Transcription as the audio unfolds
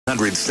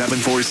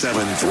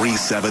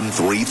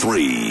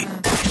1-800-747-3733.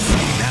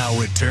 Now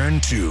return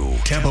to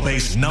Tampa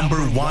Bay's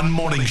 #1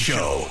 morning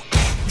show,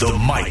 The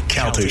Mike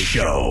Calta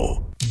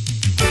Show.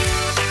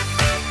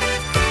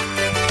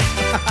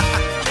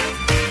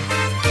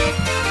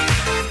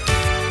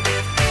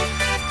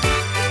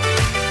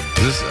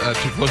 Is this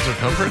Too Close for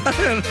Comfort?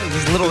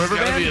 This Little River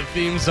It's got to Band? be a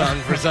theme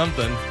song for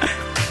something.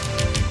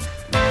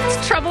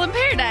 It's Trouble in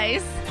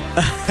Paradise.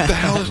 What the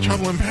hell is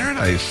Trouble in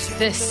Paradise?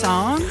 This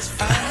song?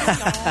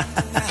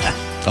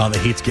 Oh, the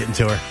heat's getting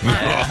to her.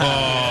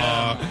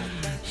 Oh,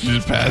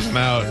 she's passing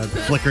out.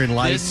 Flickering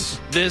lights.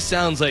 This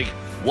sounds like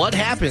what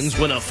happens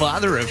when a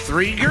father of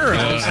 3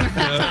 girls.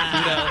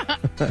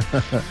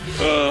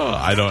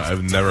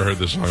 I've never heard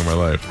this song in my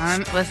life.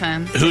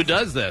 Listen. Who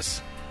does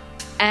this?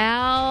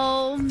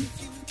 Al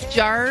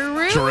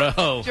Jarreau? Jarreau.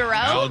 Al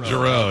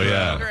Jarreau,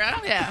 yeah.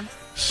 Jarreau, yeah.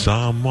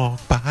 Some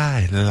walk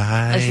by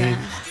light. Listen,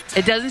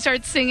 it doesn't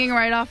start singing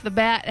right off the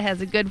bat. It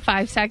has a good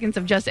 5 seconds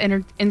of just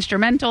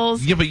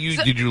instrumentals. Yeah, but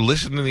did you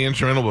listen to the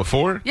instrumental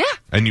before? Yeah.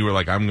 And you were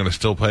like, I'm going to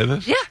still play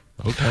this? Yeah.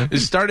 Okay. It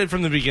started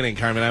from the beginning,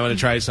 Carmen. I want to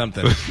try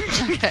something.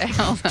 Okay,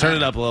 hold on. Turn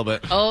it up a little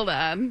bit. Hold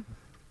on.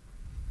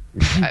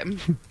 Okay.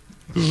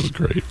 This is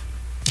great.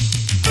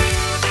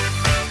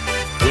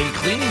 When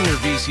cleaning your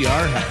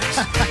VCR heads,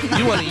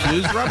 you want to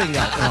use rubbing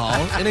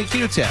alcohol and a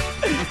Q-tip.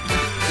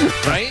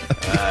 Right?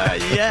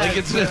 Yeah. Like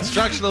it's an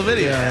instructional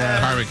video.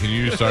 Carmen, can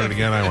you start it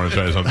again? I want to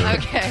try something.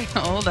 Okay,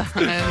 hold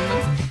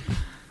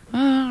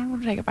on.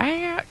 We'll take it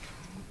back.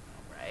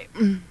 Right.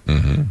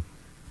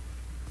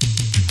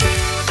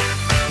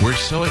 We're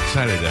so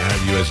excited to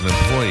have you as an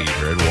employee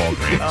here at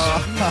Walgreens.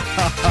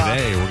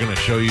 Today, we're going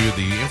to show you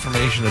the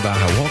information about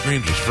how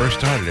Walgreens was first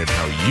started and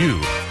how you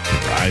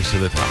can rise to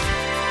the top.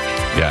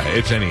 Yeah,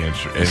 it's any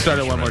instrument. Start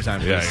it one more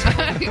time, Yeah.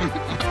 please.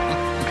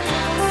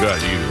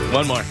 Good, you can do it.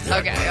 One more.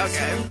 Okay.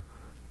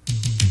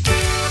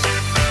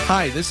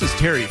 Hi, this is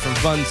Terry from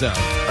Fun Zone.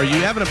 Are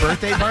you having a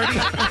birthday party?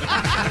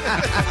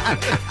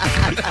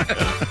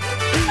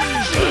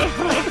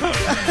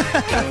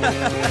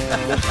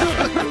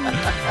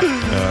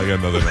 I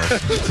got nothing else.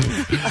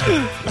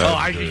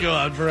 I could go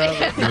on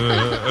forever.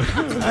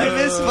 I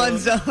miss Fun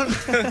Zone.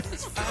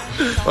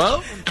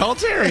 Well, call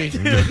Terry.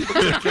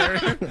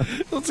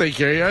 We'll take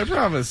care of you, I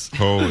promise.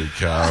 Holy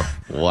cow.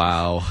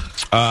 Wow.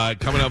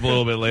 Coming up a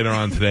little bit later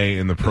on today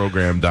in the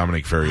program,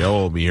 Dominic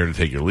Ferriello will be here to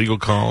take your legal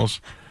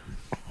calls.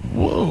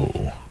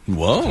 Whoa.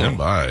 Stand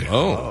by.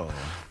 Oh.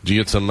 Did you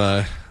get some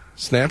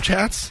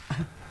Snapchats?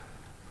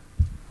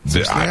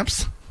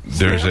 Snaps?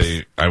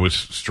 I was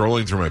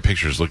strolling through my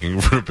pictures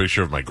looking for a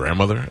picture of my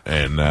grandmother,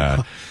 and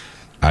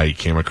I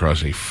came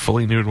across a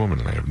fully nude woman,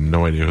 and I have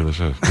no idea who this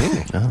is.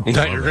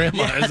 Not your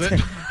grandma, is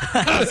it?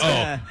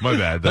 Oh, my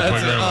bad. That's my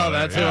grandmother. Oh,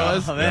 that's who it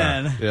was? Oh,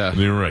 man. Yeah.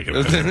 You're right.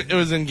 It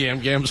was in Gam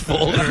Gam's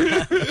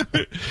folder.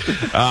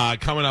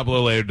 Coming up a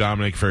little later,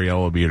 Dominic Ferriello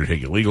will be here to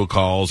take your legal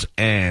calls,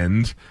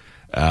 and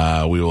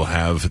we will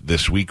have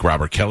this week,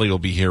 Robert Kelly will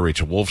be here,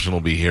 Rachel Wolfson will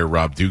be here,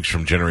 Rob Dukes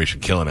from Generation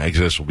Kill and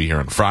Exodus will be here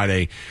on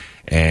Friday,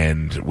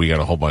 and we got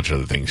a whole bunch of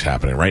other things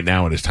happening. Right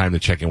now, it is time to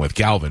check in with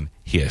Galvin.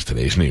 He has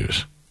today's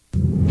news.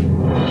 And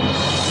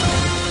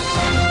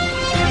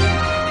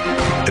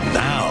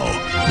now,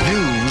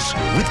 news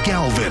with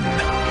Galvin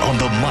on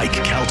the Mike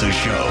Calta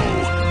Show.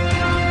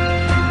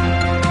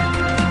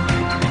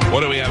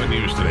 What do we have in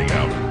news today,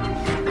 Galvin?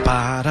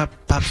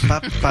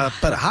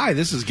 Hi,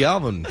 this is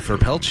Galvin for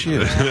Pelt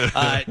Shoes.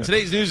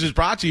 Today's news is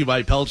brought to you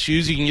by Pelt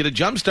Shoes. You can get a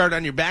jump start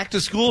on your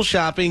back-to-school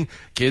shopping.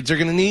 Kids are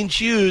going to need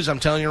shoes. I'm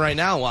telling you right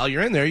now, while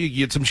you're in there, you can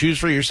get some shoes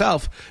for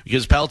yourself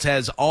because Pelt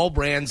has all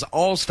brands,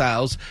 all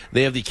styles.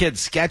 They have the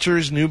kids'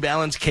 Skechers, New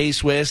Balance,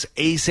 K-Swiss,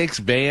 Asics,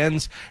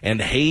 Vans,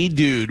 and Hey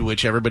Dude,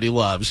 which everybody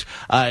loves.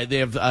 They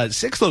have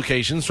 6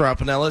 locations throughout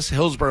Pinellas,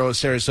 Hillsborough,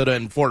 Sarasota,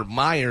 and Fort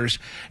Myers.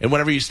 And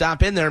whenever you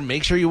stop in there,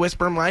 make sure you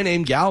whisper my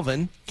name,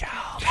 Galvin.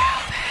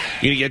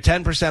 You're going to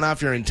get 10%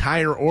 off your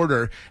entire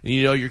order. And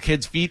you know your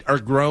kids' feet are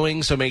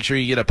growing, so make sure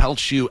you get a Pelt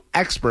Shoe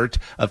expert,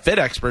 a fit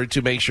expert,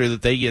 to make sure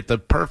that they get the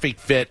perfect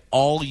fit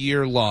all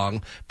year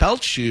long.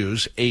 Pelt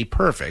Shoes, a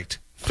perfect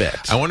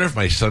fit. I wonder if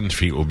my son's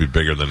feet will be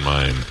bigger than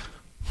mine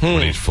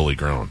when he's fully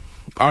grown.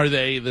 Are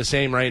they the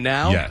same right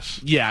now? Yes.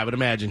 Yeah, I would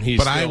imagine he's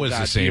But still I was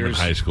got the same years. in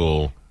high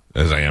school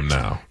as I am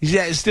now.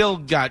 Yeah, it's still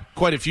got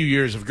quite a few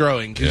years of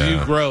growing because Yeah.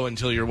 you grow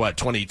until you're,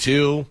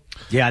 22?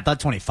 Yeah, I thought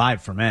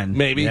 25 for men.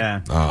 Maybe.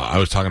 Yeah. I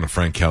was talking to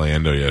Frank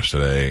Caliendo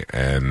yesterday,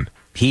 and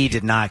He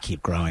did not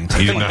keep growing.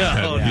 he did not.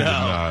 No, he did no.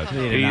 not.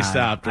 He not.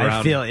 stopped I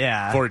around feel-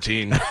 yeah.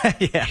 14.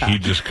 Yeah. He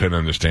just couldn't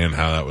understand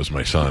how that was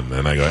my son.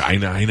 And I go,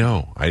 I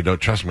know. I don't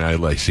trust me.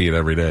 I see it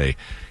every day.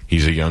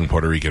 He's a young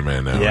Puerto Rican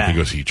man now. Yeah. He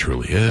goes, he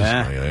truly is.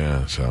 Yeah.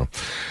 Yeah. So,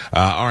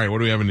 all right, what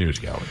do we have in news,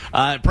 Galvin?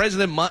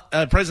 President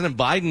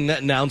Biden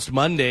announced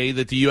Monday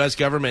that the U.S.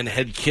 government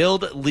had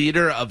killed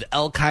leader of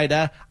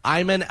Al-Qaeda,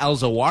 Ayman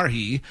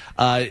al-Zawahiri,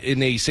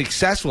 in a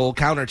successful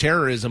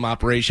counterterrorism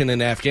operation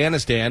in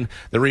Afghanistan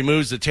that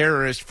removes the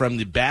terrorist from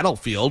the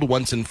battlefield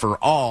once and for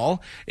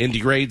all and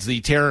degrades the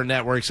terror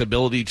network's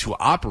ability to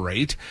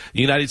operate.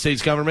 The United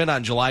States government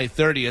on July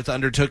 30th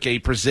undertook a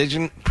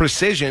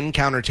precision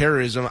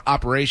counterterrorism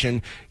operation,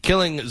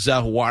 killing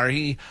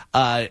Zawahiri,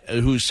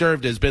 who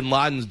served as bin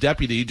Laden's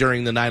deputy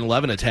during the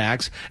 9/11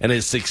 attacks, and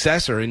his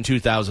successor in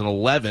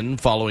 2011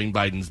 following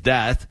Biden's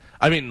death.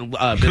 Bin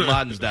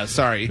Laden's death,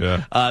 sorry.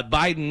 Yeah.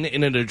 Biden,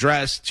 in an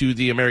address to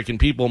the American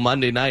people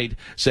Monday night,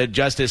 said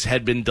justice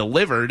had been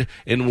delivered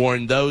and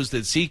warned those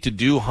that seek to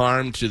do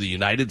harm to the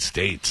United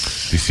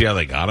States. You see how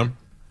they got him?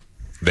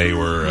 They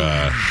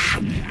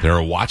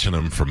were watching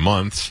him for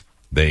months.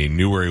 They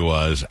knew where he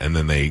was, and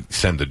then they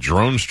sent a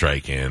drone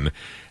strike in,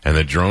 and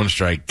the drone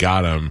strike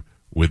got him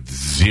with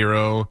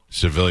 0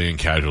 civilian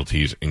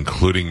casualties,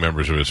 including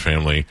members of his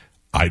family.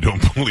 I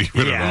don't believe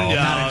it at all.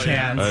 Not a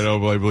chance.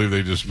 I believe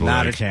they just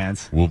Not a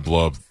chance. We'll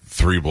blow up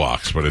 3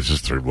 blocks, but it's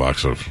just 3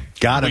 blocks of.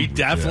 Got We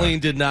definitely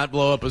did not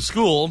blow up a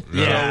school, so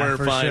we're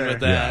for fine sure. with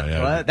that.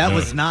 Yeah. What? That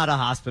was not a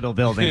hospital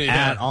building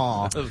Yeah. at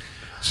all.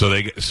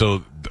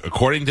 So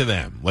according to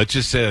them, let's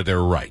just say that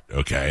they're right.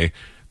 Okay,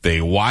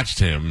 they watched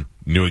him,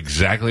 knew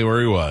exactly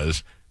where he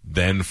was.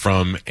 Then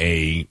from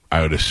I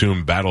would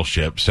assume,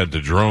 battleship, sent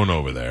a drone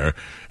over there,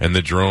 and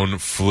the drone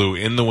flew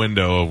in the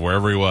window of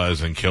wherever he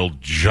was and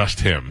killed just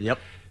him. Yep.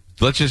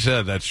 Let's just say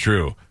that that's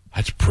true.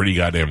 That's pretty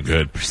goddamn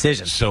good.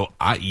 Precision. So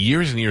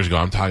years and years ago,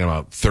 I'm talking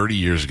about 30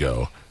 years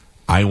ago,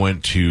 I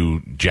went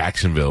to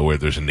Jacksonville, where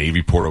there's a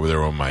Navy port over there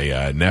where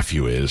my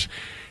nephew is.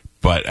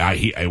 But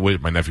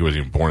my nephew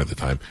wasn't even born at the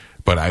time.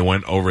 But I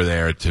went over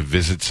there to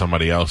visit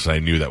somebody else I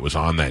knew that was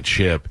on that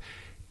ship,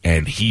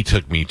 and he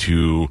took me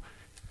to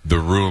the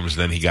rooms.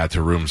 Then he got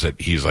to rooms that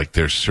he's like,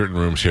 there's certain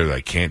rooms here that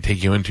I can't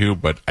take you into,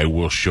 but I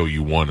will show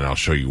you one, and I'll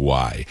show you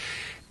why.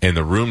 And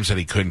the rooms that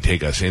he couldn't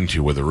take us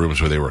into were the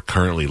rooms where they were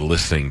currently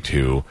listening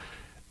to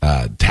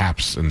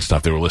taps and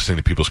stuff. They were listening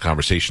to people's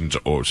conversations,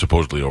 or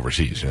supposedly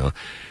overseas,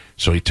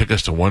 So he took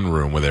us to one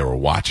room where they were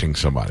watching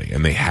somebody,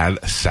 and they had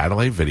a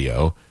satellite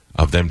video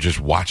of them just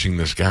watching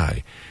this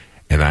guy.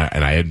 And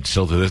I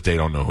still to this day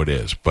don't know who it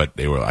is, but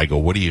I go,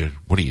 what do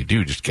you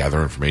do? Just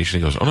gather information?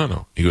 He goes, oh,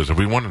 no. He goes, if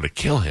we wanted to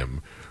kill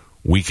him,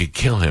 we could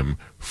kill him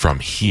from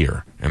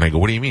here. And I go,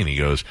 what do you mean? He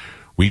goes,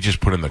 we just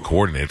put in the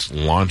coordinates,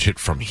 launch it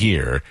from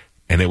here,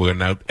 and it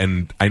went out.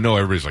 And I know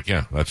everybody's like,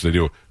 yeah, that's what they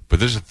do. But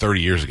this is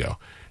 30 years ago.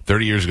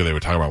 30 years ago, they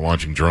were talking about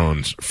launching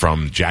drones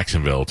from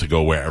Jacksonville to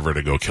go wherever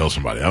to go kill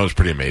somebody. That was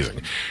pretty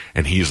amazing.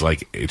 And he's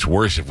like, it's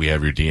worse if we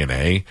have your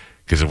DNA,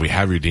 because if we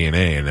have your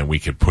DNA and then we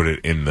could put it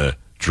in the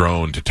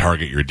drone to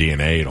target your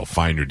DNA, it'll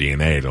find your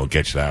DNA, it'll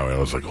get you that way. I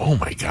was like, oh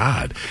my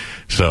God.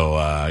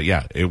 So,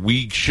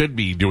 we should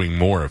be doing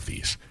more of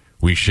these.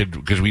 We should,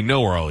 because we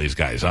know where all these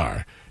guys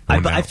are.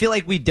 I feel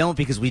like we don't,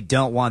 because we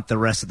don't want the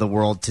rest of the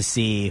world to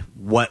see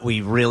what we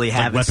really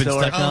have in weapons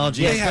store.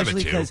 technology. They have it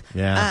especially too. because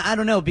Yeah. I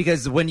don't know,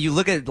 because when you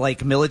look at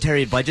like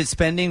military budget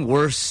spending,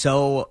 we're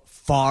so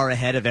far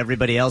ahead of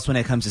everybody else when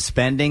it comes to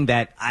spending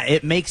that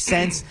it makes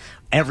sense.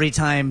 Every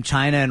time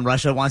China and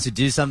Russia wants to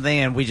do something,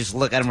 and we just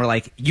look at them, we're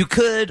like, you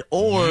could,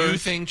 or You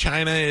think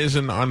China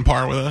isn't on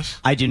par with us?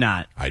 I do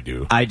not. I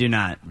do. I do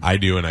not. I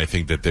do, and I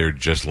think that they're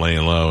just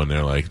laying low, and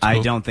they're like, I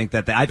don't think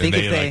that. I think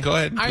and if they they like, go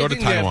ahead, I go to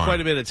think they have Taiwan.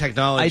 quite a bit of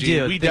technology. I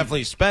do. We Think-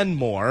 definitely spend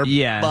more.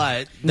 Yeah.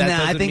 But that Nah,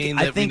 doesn't I think- mean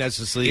I that we think-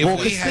 necessarily. If Well,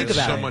 we 'cause had think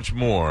about so it. much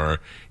more,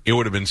 it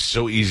would have been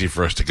so easy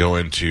for us to go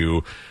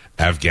into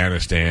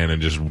Afghanistan and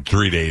just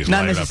 3 days.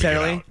 Not light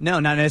necessarily. Up and get out. No,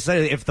 not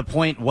necessarily. If the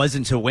point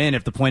wasn't to win,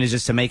 if the point is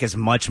just to make as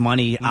much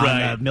money on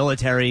Right. the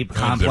military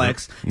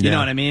complex, you know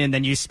what I mean? And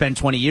then you spend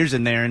 20 years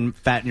in there and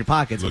fat in your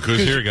pockets. Look who's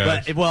here,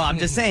 guys. But, well, I'm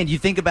just saying, you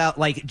think about,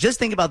 just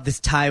think about this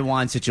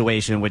Taiwan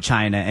situation with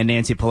China and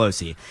Nancy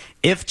Pelosi.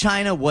 If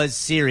China was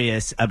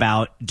serious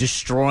about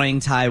destroying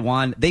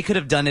Taiwan, they could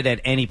have done it at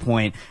any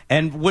point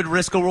and would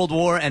risk a world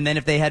war. And then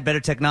if they had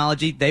better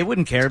technology, they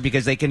wouldn't care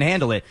because they can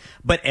handle it.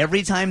 But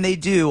every time they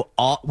do,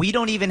 we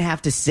don't even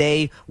have to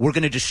say we're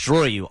going to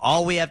destroy you.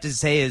 All we have to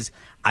say is,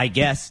 I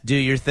guess, do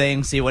your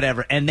thing, see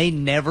whatever. And they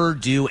never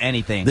do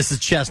anything. This is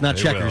chess, not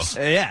They checkers.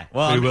 Yeah,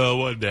 well, They will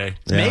one day.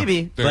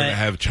 maybe. They're going to But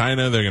have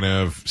China. They're going to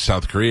have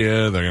South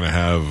Korea. They're going to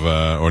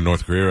have, or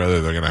North Korea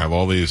rather. They're going to have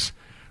all these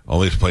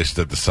places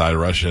that decide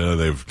Russia.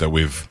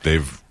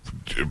 They've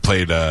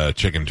played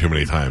chicken too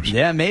many times.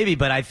 yeah, maybe.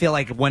 But I feel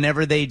like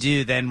whenever they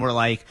do, then we're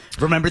like,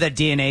 remember that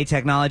DNA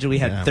technology we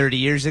had 30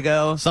 years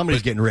ago?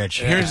 Somebody's getting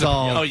rich. Here's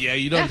all. Oh yeah,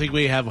 you don't think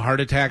we have heart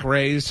attack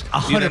rays?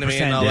 You know what I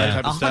mean? 100%, All yeah. that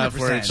type of stuff.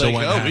 Where it's 100%. like, So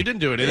what oh, happened? we didn't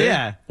do anything.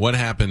 Yeah. What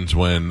happens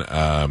when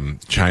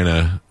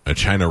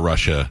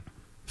China-Russia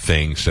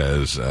thing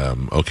says,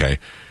 okay,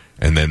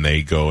 and then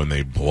they go and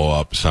they blow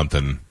up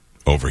something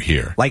over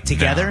here? Like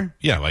together? Now,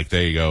 yeah, like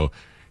they go,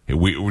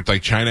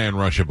 like China and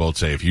Russia both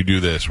say, if you do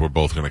this, we're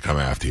both going to come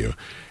after you.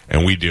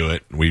 And we do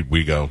it.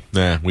 We go,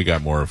 nah, we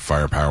got more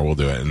firepower, we'll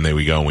do it. And then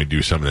we go and we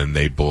do something and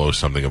they blow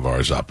something of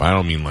ours up. I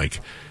don't mean like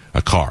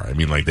a car. I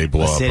mean like they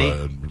blow up,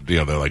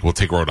 they're like, we'll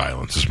take Rhode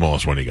Island. It's the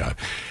smallest one you got.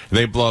 And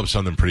they blow up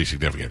something pretty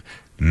significant.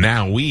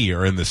 Now we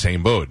are in the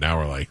same boat. Now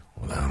we're like,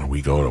 well, now do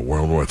we go to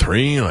World War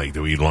III? Like,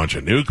 do we launch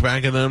a nuke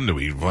back at them? Do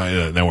we?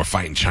 Now we're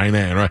fighting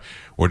China,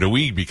 or do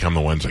we become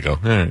the ones that go, all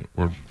right,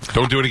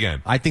 don't do it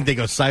again? I think they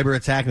go cyber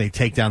attack and they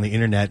take down the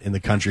internet in the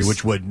country,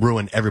 which would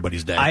ruin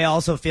everybody's day. I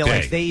also feel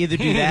like they either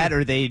do that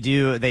or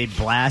they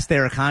blast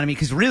their economy,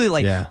 because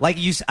really,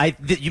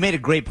 you made a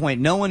great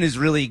point. No one is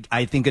really,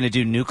 I think, going to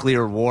do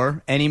nuclear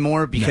war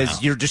anymore,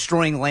 because you're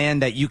destroying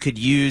land that you could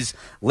use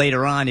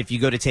later on if you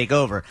go to take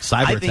over.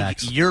 Cyber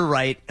attacks. You're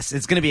right.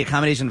 It's going to be a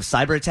combination of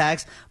cyber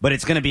attacks, but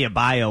it's going to be a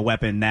bio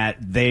weapon that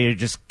they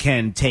just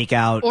can take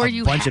out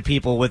a bunch of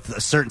people with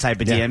a certain type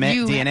of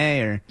DNA.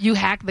 Or you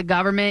hack the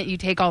government, you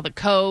take all the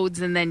codes,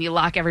 and then you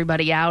lock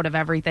everybody out of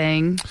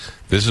everything.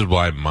 This is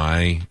why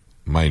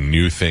my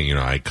new thing,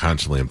 I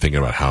constantly am thinking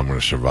about how I'm going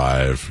to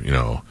survive,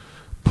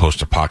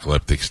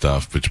 post-apocalyptic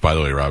stuff, which, by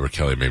the way, Robert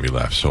Kelly made me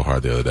laugh so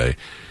hard the other day.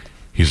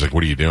 He's like,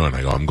 what are you doing?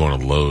 I go, I'm going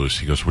to Lowe's.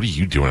 He goes, what are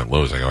you doing at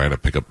Lowe's? I go, I had to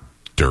pick up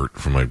dirt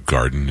from my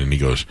garden. And he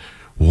goes,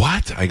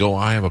 what? I go,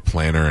 I have a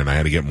planter, and I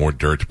had to get more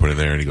dirt to put in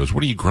there. And he goes,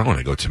 what are you growing?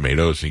 I go,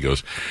 tomatoes. And he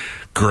goes,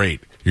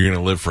 great. You're going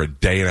to live for a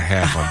day and a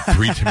half on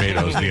 3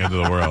 tomatoes at the end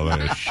of the world.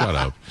 I go, shut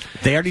up.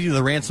 They already do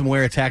the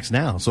ransomware attacks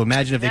now. So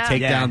imagine if they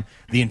take down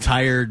the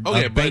entire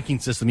banking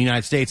system in the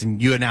United States and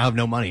you now have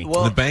no money.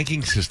 Well, the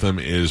banking system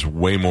is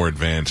way more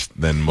advanced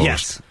than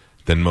most.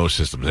 Than most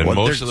systems, and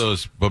most of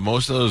those,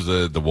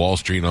 the Wall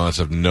Street and all that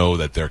stuff know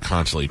that they're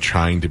constantly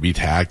trying to be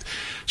hacked.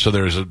 So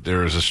there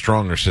is a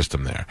stronger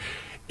system there.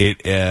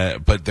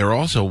 But there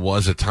also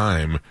was a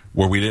time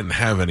where we didn't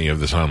have any of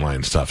this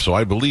online stuff. So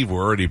I believe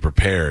we're already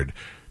prepared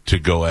to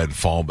go ahead and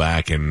fall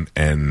back and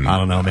I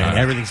don't know, man.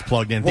 Everything's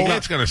plugged in. Well,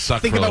 it's going to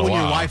suck. Think for a about when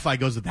while. your Wi-Fi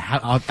goes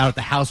out at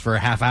the house for a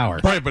half hour.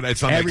 Right, but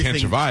it's not that they can't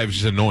survive. It's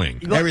just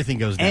annoying. Everything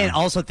goes down. And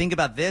also think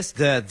about this: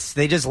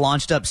 they just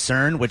launched up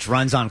CERN, which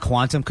runs on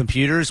quantum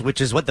computers,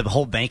 which is what the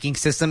whole banking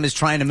system is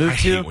trying to move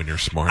to. I hate when you're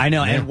smart. I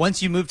know. Yeah. And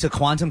once you move to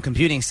quantum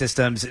computing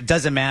systems, it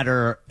doesn't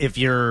matter if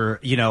you're,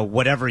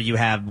 whatever you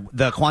have.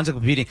 The quantum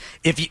computing.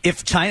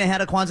 If China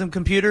had a quantum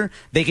computer,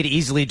 they could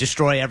easily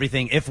destroy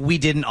everything. If we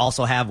didn't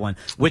also have one,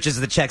 which is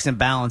the checks and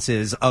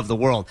balances of the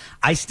world.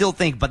 I still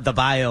think, but the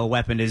bio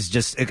weapon is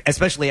just,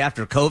 especially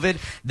after COVID,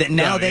 that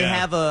now they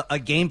have a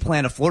game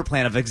plan, a floor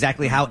plan of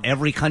exactly how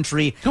every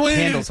country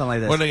handles something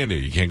like this. What are they going to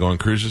do? You can't go on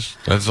cruises?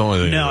 That's the only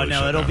thing.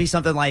 No, it'll be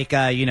something like,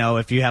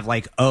 if you have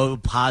like O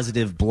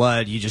positive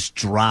blood, you just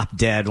drop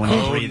dead when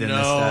you breathe in this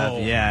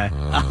stuff. Yeah.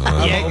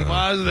 O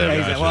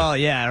positive. Well,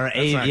 yeah. Or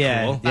A,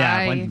 cool.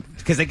 Yeah.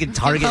 Because they can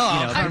target.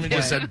 Carmen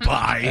just said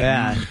bye.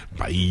 Yeah.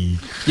 Bye. Yeah,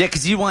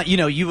 because you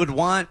would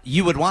want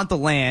the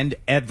land,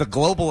 and the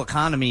global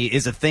economy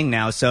is a thing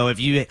now. So if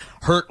you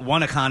hurt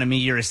one economy,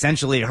 you're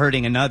essentially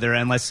hurting another,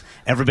 unless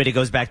everybody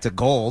goes back to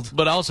gold.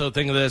 But also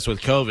think of this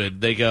with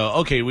COVID. They go,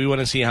 okay, we want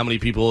to see how many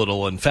people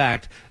it'll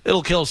infect.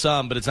 It'll kill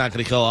some, but it's not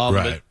going to kill all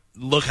of it.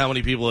 Look how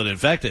many people it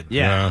infected.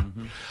 Yeah.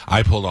 Mm-hmm.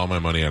 I pulled all my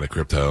money out of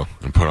crypto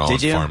and put it all in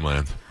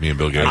farmland. Me and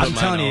Bill Gates. I'm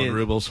telling you,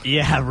 rubles.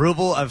 Yeah,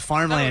 ruble of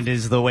farmland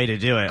is the way to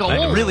do it.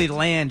 Like, really,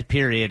 land,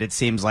 period, it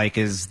seems like,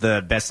 is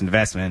the best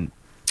investment.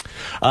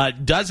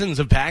 Dozens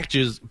of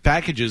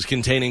packages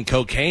containing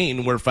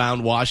cocaine were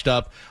found washed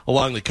up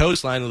along the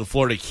coastline of the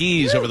Florida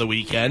Keys over the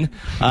weekend.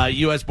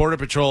 U.S. Border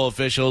Patrol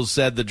officials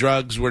said the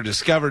drugs were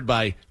discovered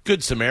by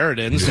Good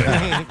Samaritans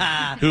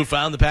who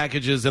found the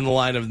packages in the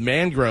line of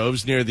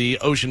mangroves near the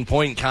Ocean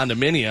Point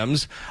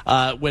condominiums.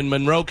 When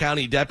Monroe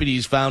County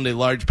deputies found a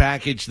large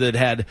package that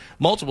had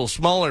multiple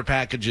smaller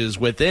packages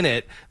within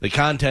it, the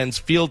contents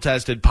field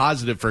tested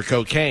positive for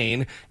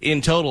cocaine.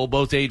 In total,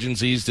 both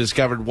agencies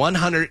discovered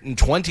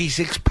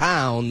 126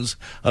 pounds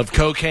of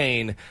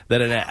cocaine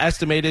that had an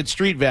estimated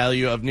street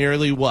value of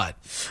nearly what?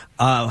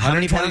 How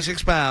many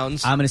 126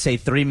 pounds. I'm going to say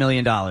 $3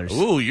 million.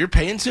 Ooh, you're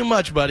paying too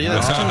much, buddy.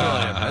 That's $2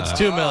 million. That's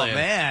 $2 million.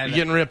 Man. You're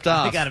getting ripped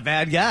off. You got a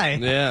bad guy.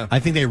 Yeah. I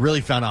think they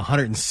really found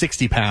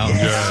 160 pounds.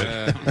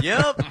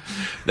 Yep.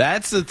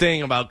 That's the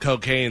thing about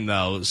cocaine,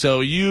 though. So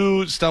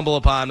you stumble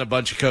upon a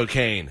bunch of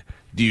cocaine.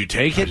 Do you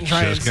take it and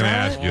try and sell it?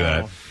 I was just going to ask you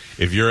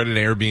that. If you're at an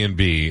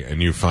Airbnb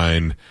and you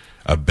find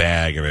a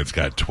bag and it's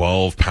got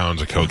 12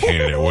 pounds of cocaine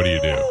in it, what do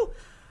you do?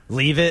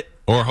 Leave it.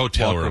 Or a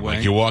hotel Walk room. away.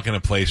 Like you walk in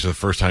a place for the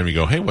first time, you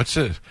go, hey, what's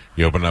this?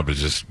 You open it up,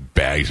 it's just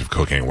bags of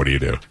cocaine. What do you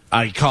do?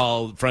 I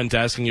call front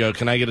desk and go,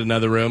 can I get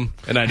another room?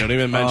 And I don't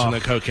even mention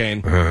the cocaine.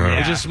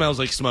 It just smells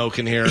like smoke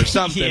in here or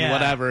something,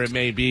 whatever it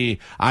may be.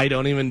 I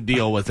don't even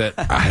deal with it.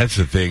 That's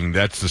the thing.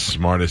 That's the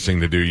smartest thing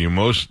to do. You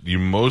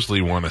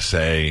mostly want to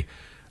say,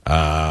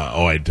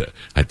 I'd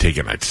take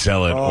it and I'd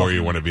sell it. Or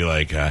you want to be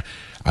like,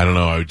 I don't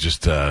know. I would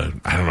just, I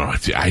don't know.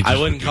 I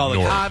wouldn't call the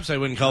cops. I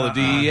wouldn't call the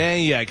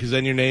DEA. Yeah, because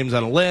then your name's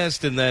on a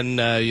list, and then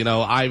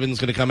Ivan's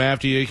going to come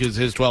after you because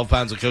his 12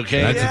 pounds of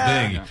cocaine. That's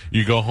the thing.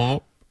 You go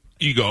home.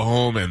 you go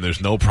home and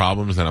there's no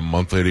problems. Then a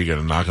month later, you get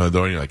a knock on the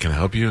door and you're like, "Can I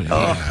help you?" Yeah,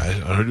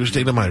 I heard you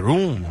stayed in my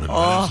room.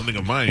 And something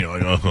of mine. You're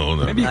like, "Oh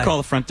no." Maybe you call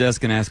the front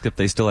desk and ask if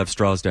they still have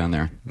straws down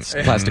there. It's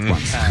plastic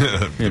ones.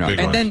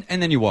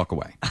 And then you walk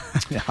away.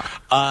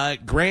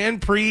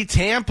 Grand Prix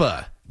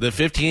Tampa. The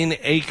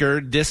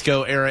 15-acre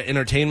disco-era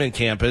entertainment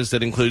campus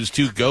that includes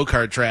 2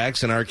 go-kart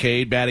tracks, an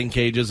arcade, batting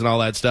cages, and all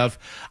that stuff,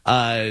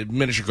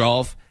 miniature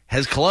golf,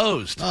 has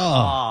closed.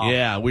 Oh.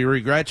 Yeah, we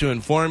regret to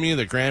inform you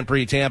that Grand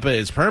Prix Tampa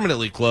is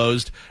permanently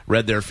closed.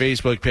 Read their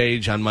Facebook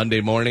page on Monday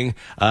morning.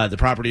 The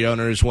property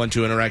owners want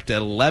to erect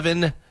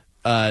 11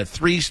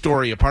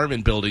 3-story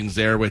apartment buildings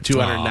there with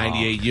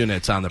 298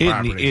 units on the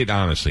property. It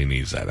honestly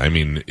needs that. I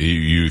mean,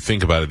 you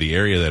think about it, the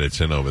area that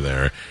it's in over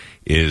there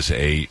is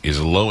a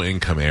low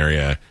income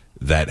area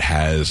that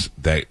has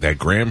that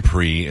Grand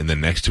Prix, and then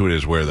next to it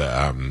is where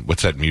the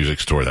what's that music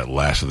store? That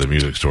last of the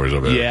music stores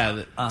over there.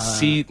 Yeah,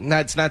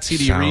 it's not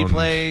CD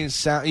Replay. It's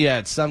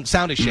some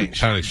Sound Exchange.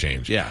 Sound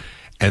Exchange. Yeah,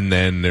 and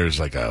then there's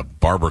like a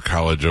barber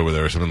college over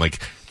there or something. Like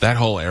that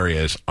whole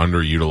area is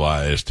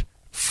underutilized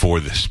for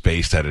the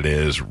space that it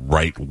is,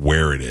 right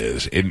where it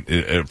is. In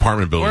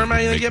apartment building. Where am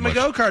I going to get my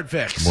go-kart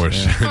fix? More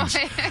sense.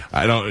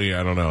 I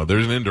don't know.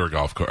 There's an indoor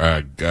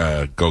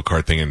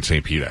go-kart thing in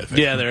St. Pete, I think.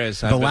 Yeah, there is.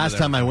 The last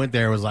time I went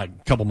there was like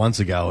a couple months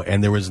ago,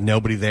 and there was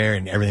nobody there,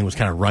 and everything was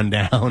kind of run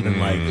down and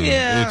like.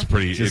 Yeah, it's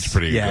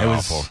pretty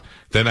awful.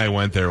 Then I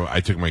went there. I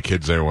took my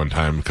kids there one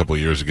time a couple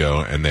of years ago,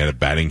 and they had a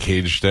batting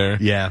cage there.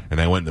 Yeah. And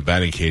I went in the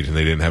batting cage, and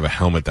they didn't have a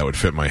helmet that would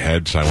fit my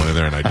head, so I went in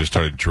there and I just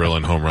started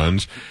drilling home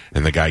runs.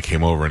 And the guy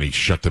came over and he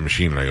shut the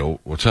machine, and I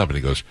go, "What's up?" And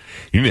he goes,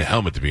 "You need a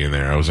helmet to be in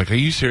there." I was like, "Are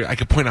you serious? I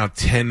could point out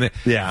 10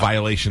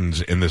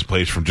 violations in this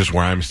place from just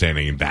where I'm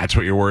standing, and that's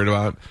what you're worried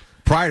about?"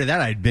 Prior to that,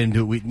 I'd been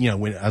to,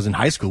 when I was in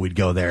high school, we'd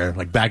go there,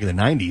 like back in the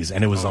 90s,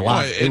 and it was a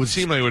lot. It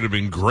seemed like it would have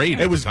been great.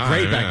 It was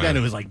great back then.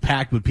 It was like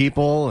packed with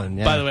people.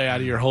 And By the way, out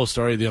of your whole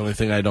story, the only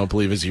thing I don't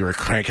believe is you were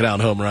cranking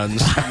out home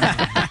runs.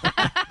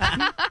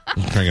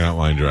 Cranking out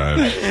line drive.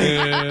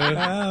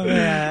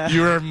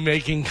 You were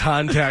making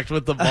contact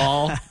with the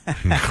ball,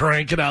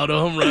 cranking out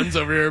home runs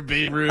over here,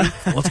 Babe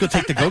Ruth. Let's go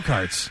take the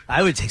go-karts.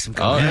 I would take some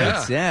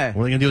go-karts. Yeah.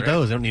 What are they going to do with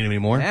those? They don't need them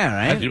anymore. Yeah,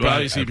 right? You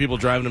probably see people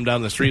driving them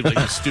down the street like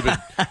these stupid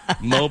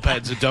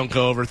mopeds that don't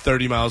go over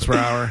 30 miles per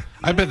hour.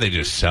 I bet they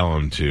just sell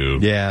them to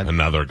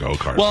another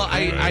go-kart. Well,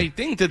 I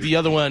think that the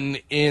other one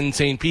in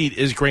St. Pete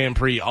is Grand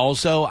Prix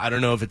also. I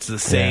don't know if it's the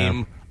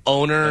same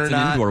owner or an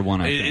not. Indoor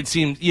one, I think. It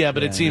seems,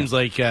 it seems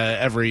like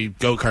every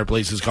go-kart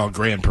place is called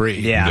Grand Prix.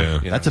 Yeah.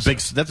 That's a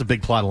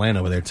big plot of land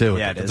over there, too.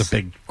 Yeah, it's a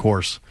big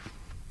course.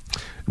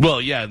 Well,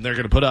 yeah, they're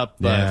going to put up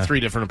 3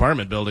 different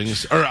apartment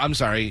buildings. Or, I'm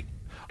sorry,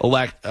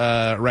 11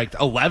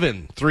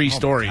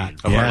 3-story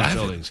apartment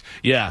buildings.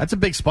 Yeah. That's a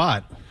big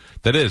spot.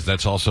 That is.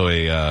 That's also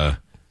a...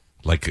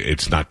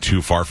 it's not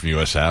too far from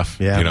USF.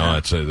 Yeah.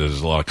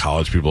 There's a lot of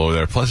college people over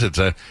there. Plus, it's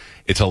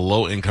a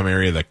low-income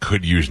area that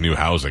could use new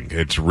housing.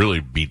 It's really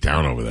beat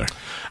down over there.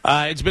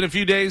 It's been a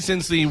few days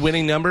since the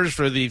winning numbers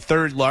for the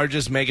 3rd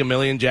largest Mega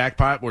Million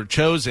jackpot were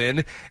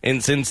chosen,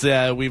 and since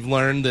we've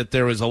learned that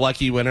there was a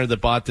lucky winner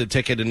that bought the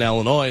ticket in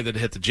Illinois that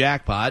hit the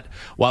jackpot,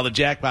 while the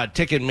jackpot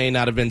ticket may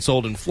not have been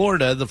sold in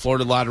Florida, the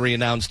Florida Lottery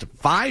announced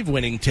 5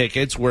 winning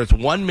tickets worth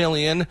 $1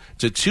 million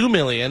to $2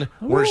 million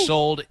were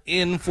sold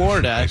in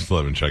Florida. I still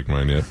haven't checked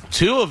mine yet.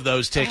 2 of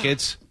those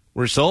tickets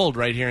were sold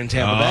right here in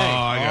Tampa Bay.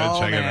 I gotta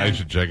check it. I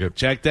should check it.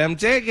 Check them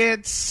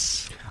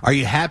tickets. Are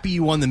you happy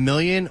you won the $1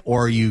 million,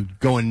 or are you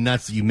going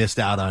nuts that you missed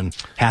out on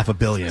 $500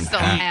 million? Still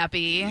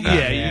happy.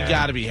 Yeah, you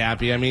got to be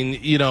happy. I mean,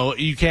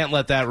 you can't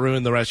let that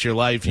ruin the rest of your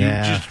life. You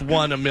just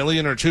won $1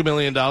 million or $2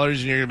 million, and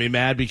you're going to be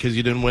mad because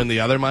you didn't win the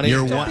other money.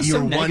 You're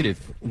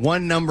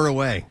one number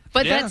away.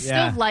 But that's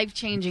still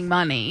life-changing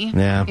money.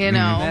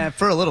 Yeah.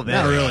 For a little bit.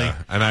 Not really. Yeah.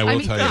 And I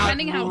will tell you,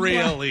 depending how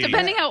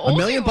old $1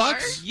 million you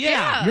bucks? are.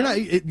 Yeah. You're not.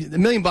 $1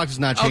 million is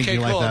not changing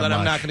your life that then much.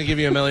 I'm not going to give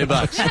you $1 million.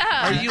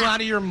 Are you out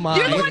of your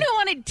mind? You're the one who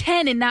wanted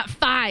 10 and not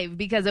 5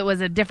 because it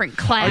was a different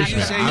class.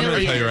 I'm going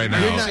to tell you right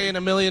now. You're saying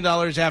 $1 million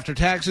after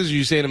taxes, or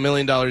you saying $1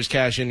 million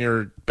cash in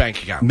your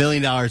bank account? $1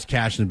 million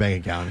cash in the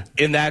bank account.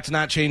 And that's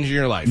not changing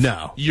your life?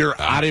 No. You're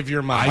out of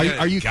your mind.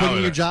 Are you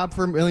quitting your job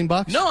for $1 million?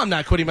 No, I'm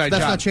not quitting my job.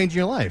 That's not changing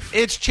your life.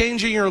 It's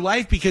changing your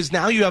life because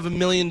now you have $1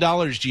 million,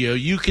 Gio.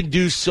 You can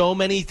do so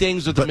many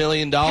things with $1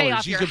 million.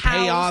 You can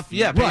pay off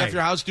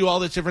your house, do all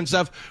this different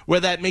stuff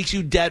where that makes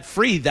you debt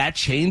free. That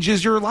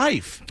changes your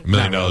life. $1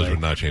 million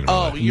would not change my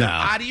life. Oh, you're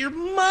out of your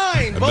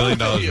mind. $1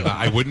 million.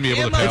 I wouldn't be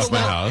able to pay off my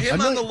house.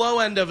 Him on the low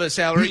end of a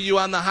salary, you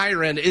on the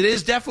higher end. It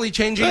is definitely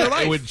changing your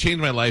life. It would change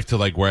my life to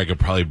where I could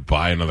probably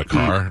buy another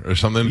car or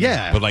something.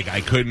 Yeah, but I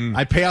couldn't.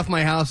 I'd pay off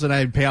my house and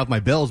I'd pay off my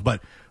bills,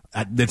 but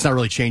it's not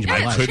really changing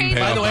my life. Couldn't pay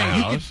By off the my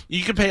way, house.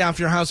 you can pay off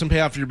your house and pay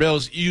off your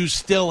bills. You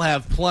still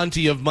have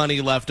plenty of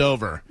money left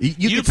over.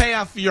 You pay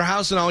off your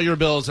house and all your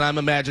bills, and I'm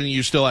imagining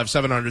you still have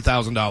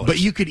 $700,000. But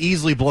you could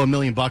easily blow $1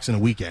 million in a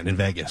weekend in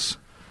Vegas.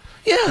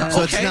 Yeah,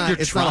 so okay.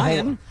 it's not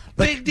a whole.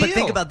 Big deal. But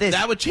think about this.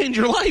 That would change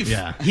your life.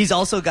 Yeah. He's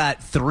also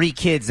got 3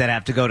 kids that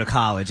have to go to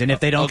college, and if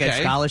they don't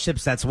get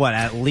scholarships, that's what,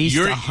 at least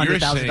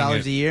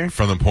 $100,000 a year.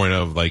 From the point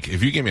of like,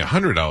 if you gave me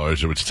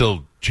 $100, it would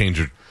still change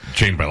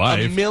my life.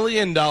 $1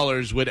 million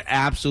would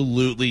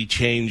absolutely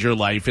change your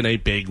life in a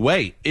big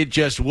way. It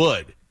just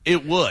would.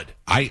 It would.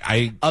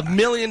 $1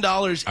 million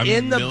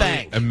in the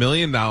bank. $1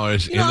 million in the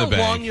bank. You know how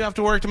long you have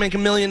to work to make $1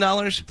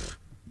 million?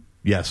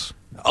 Yes.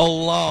 A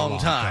long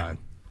time.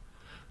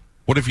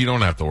 What if you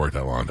don't have to work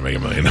that long to make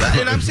 $1 million?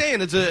 And I'm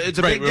saying it's a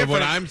big difference.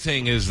 What I'm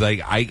saying is,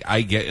 like,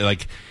 I get,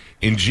 like,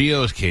 in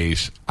Gio's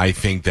case, I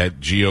think that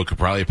Gio could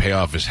probably pay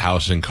off his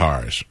house and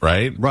cars,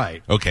 right?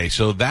 Right. Okay,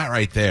 so that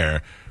right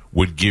there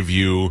would give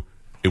you,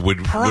 it would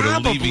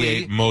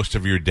alleviate most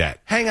of your debt.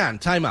 Hang on,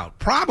 time out.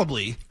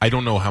 Probably. I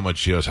don't know how much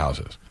Gio's house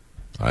is.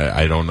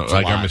 I don't know.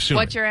 Like, I'm assuming.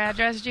 What's your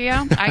address,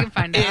 Gio? I can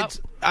find out.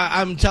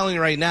 I'm telling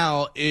you right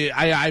now,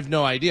 I have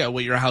no idea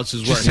what your house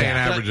is worth. Just say an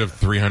average of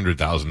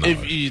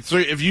 $300,000.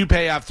 If you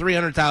pay off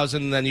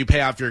 $300,000, then you pay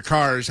off your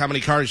cars. How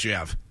many cars do you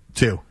have?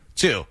 2.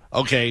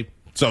 Okay.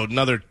 So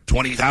another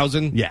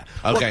 $20,000? Yeah.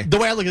 Okay. Well, the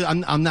way I look at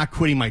it, I'm not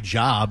quitting my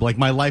job. Like,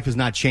 my life has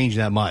not changed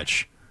that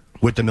much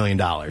with the $1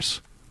 million.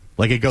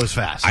 Like, it goes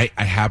fast. I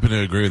happen to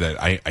agree with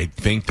that. I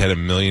think that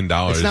 $1 million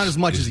it's not as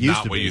much as it used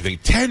not to what be. you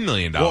think. $10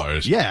 million. Well,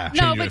 yeah.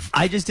 No, but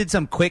I just did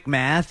some quick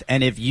math,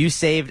 and if you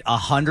saved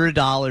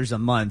 $100 a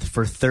month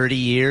for 30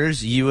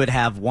 years, you would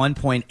have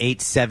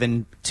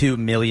 $1.872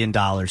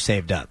 million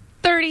saved up.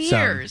 30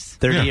 years.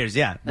 30 years,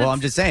 yeah. Well,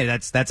 I'm just saying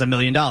that's $1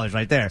 million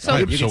right there. So-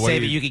 you So can what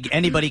save do it. you- You could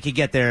anybody could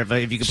get there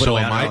if you could put So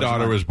away if my $100 daughter a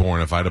month. was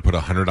born, if I had to put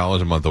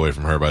 $100 a month away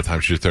from her, by the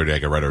time she was 30, I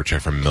could write her a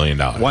check for $1 million.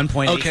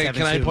 1.872. Okay,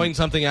 can I point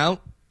something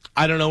out?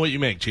 I don't know what you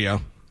make,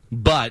 Gio,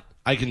 but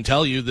I can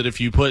tell you that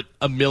if you put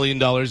 $1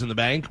 million in the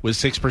bank with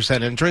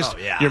 6% interest,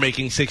 you're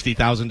making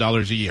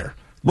 $60,000 a year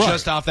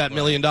just off that $1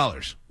 million.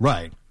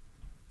 Right.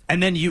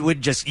 And then you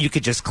could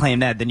just claim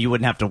that. Then you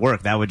wouldn't have to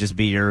work. That would just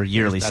be your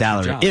yearly That's your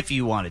salary job. if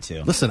you wanted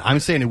to. Listen, I'm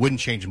saying it wouldn't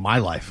change my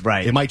life.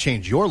 Right. It might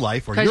change your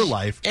life or 'Cause your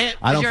life.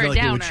 I don't you're feel a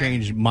like it would downer.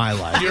 change my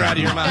life. You're out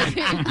of your mind.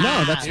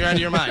 No, You're out of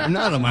your mind. I'm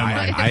not out of my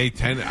mind.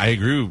 I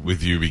agree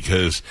with you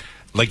because,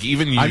 like,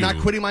 even you. I'm not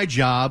quitting my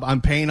job. I'm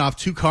paying off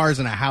 2 cars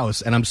and a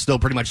house, and I'm still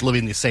pretty much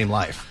living the same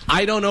life.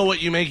 I don't know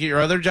what you make at your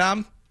other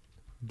job,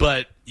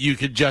 but you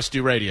could just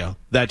do radio.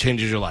 That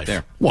changes your life.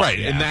 There. Well, Right,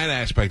 in that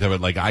aspect of it,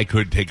 like, I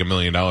could take $1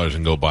 million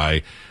and go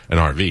buy an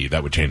RV.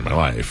 That would change my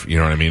life. You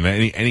know what I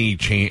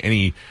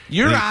mean?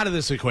 You're out of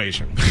this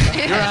equation.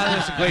 You're out of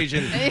this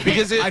equation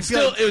because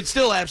it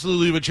still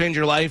absolutely would change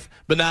your life,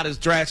 but not as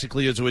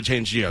drastically as it would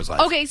change Gio's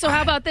life. Okay, so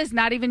how about this?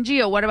 Not even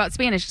Gio. What about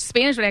Spanish?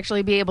 Spanish would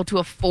actually be able to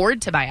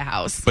afford to buy a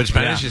house. But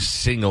Spanish is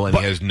single and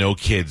he has no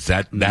kids.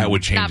 That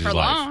would change Not his for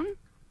life. long.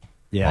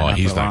 Yeah, Oh,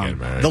 he's for not long. getting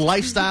married. The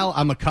lifestyle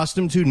I'm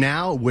accustomed to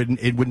now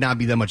would not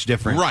be that much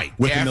different. Right.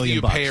 With After $1 million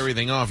you pay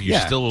everything off, you're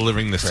Yeah. still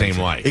living the same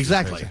life.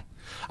 Exactly.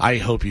 I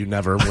hope you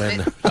never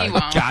win a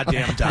won't.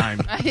 goddamn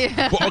time.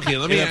 Well, okay,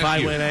 let me If I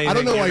ask win you. anything, I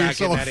don't know why you're not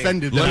so getting any.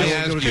 offended Let that me I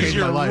ask was going you. to change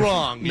You're my life.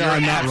 wrong. No, You're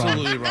I'm not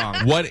absolutely wrong.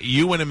 What,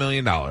 you win $1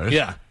 million.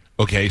 Yeah.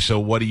 Okay, so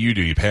what do?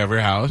 You pay off your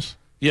house.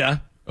 Yeah.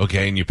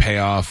 Okay, and you pay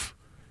off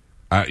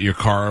your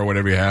car or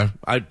whatever you have.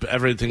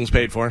 Everything's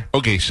paid for.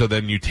 Okay, so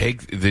then you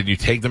take the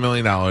 $1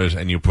 million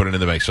and you put it in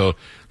the bank. So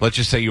let's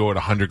just say you owed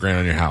 $100,000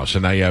 on your house, so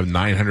now you have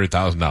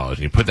 $900,000, and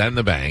you put that in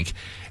the bank,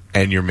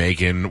 and you're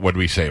making, what do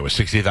we say? It was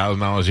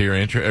 $60,000 a year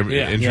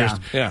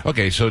interest. Yeah.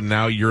 Okay, so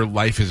now your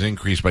life is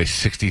increased by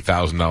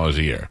 $60,000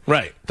 a year.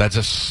 Right. That's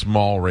a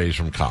small raise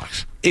from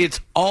Cox. It's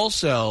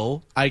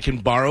also, I can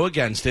borrow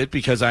against it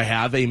because I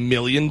have $1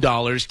 million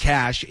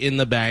cash in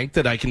the bank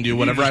that I can do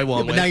whatever I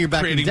want But with. now you're back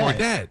in Creating more debt.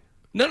 debt.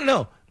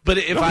 No. But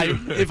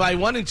if I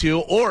wanted to,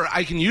 or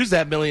I can use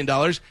that $1 million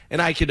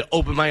and I could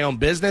open my own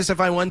business if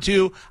I want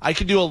to. I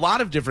could do a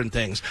lot of different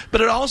things. But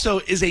it also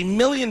is $1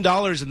 million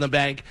in the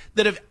bank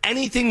that if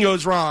anything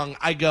goes wrong,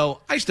 I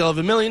still have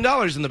 $1 million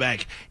in the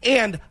bank.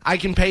 And I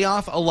can pay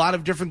off a lot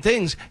of different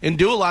things and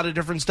do a lot of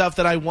different stuff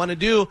that I want to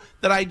do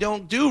that I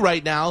don't do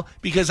right now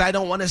because I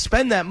don't want to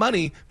spend that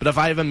money. But if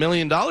I have $1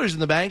 million in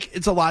the bank,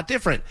 it's a lot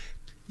different.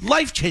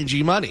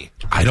 Life-changing money.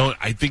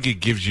 I think it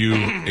gives you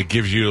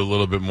a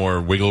little bit more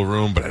wiggle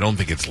room, but I don't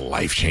think it's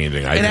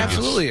life-changing. It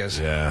absolutely is.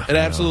 Yeah. It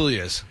absolutely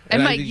is.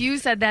 And I Mike, think- you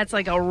said that's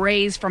like a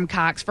raise from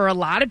Cox. For a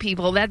lot of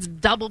people, that's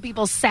double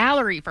people's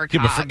salary for Cox.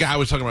 Yeah, but I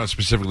was talking about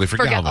specifically for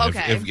Galvin,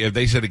 Galvin. okay. If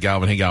they said to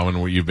Galvin, "Hey,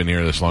 Galvin, you've been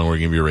here this long. We're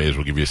going to give you a raise.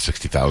 We'll give you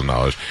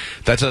 $60,000."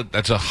 That's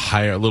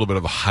a little bit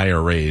of a higher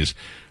raise,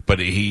 but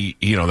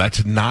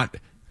that's not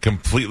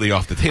completely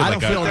off the table. I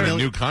don't feel a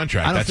new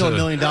contract. I don't That's feel $1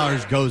 million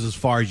goes as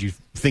far as you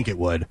think it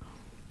would.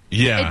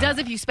 Yeah, It does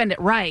if you spend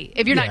it right.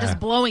 If you're not just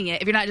blowing it,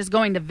 if you're not just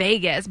going to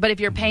Vegas, but if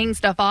you're paying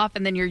stuff off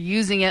and then you're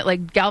using it,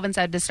 like Galvin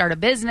said, to start a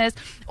business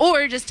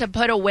or just to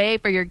put away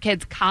for your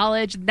kids'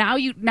 college. Now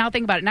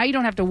think about it. Now you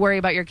don't have to worry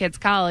about your kids'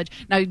 college.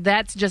 Now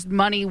that's just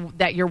money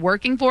that you're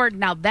working for.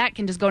 Now that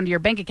can just go into your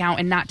bank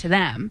account and not to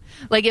them.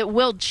 Like, it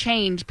will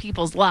change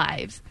people's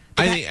lives.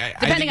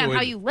 Depending on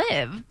how you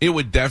live. It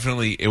would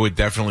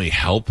definitely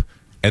help,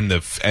 and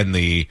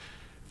the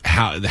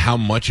how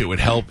much it would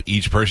help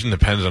each person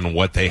depends on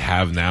what they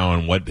have now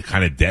and what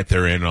kind of debt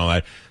they're in and all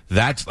that.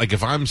 That's like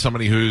if I'm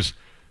somebody who's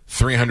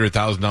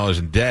 $300,000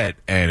 in debt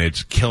and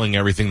it's killing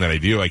everything that I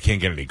do. I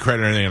can't get any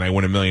credit or anything, and I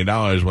win $1 million.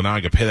 Well, now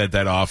I can pay that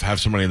debt off, have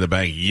some money in the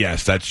bank.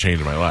 Yes, that's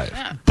changed my life.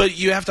 Yeah. But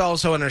you have to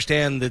also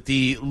understand that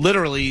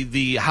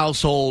the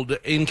household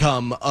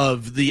income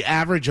of the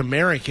average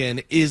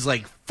American is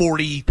like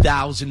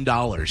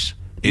 $40,000.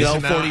 You know,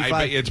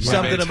 45, it's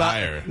something about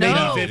higher. maybe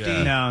No. 50.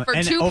 Yeah. No, For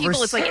and two over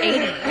people, it's like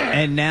 80.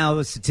 And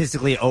now,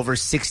 statistically, over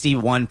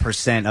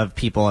 61% of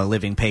people are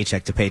living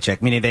paycheck to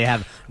paycheck, meaning they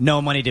have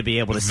no money to be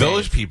able to save.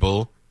 Those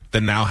people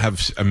that now have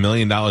 $1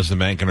 million in the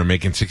bank and are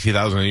making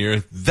 $60,000 a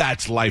year,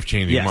 that's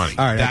life-changing Yes. money.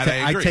 All right, That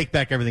I agree. take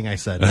back everything I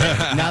said.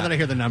 Now that I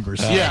hear the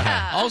numbers.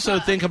 Yeah. Also,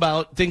 think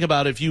about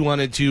if you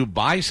wanted to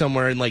buy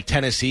somewhere in like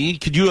Tennessee.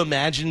 Could you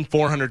imagine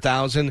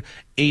 $400,000,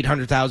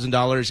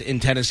 $800,000 in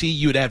Tennessee?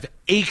 You would have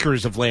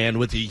acres of land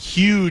with a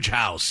huge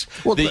house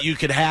that you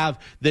could have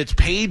that's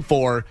paid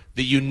for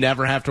that you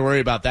never have to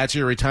worry about. That's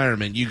your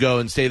retirement. You go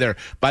and stay there.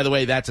 By the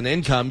way, that's an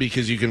income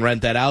because you can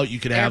rent that out. You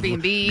could have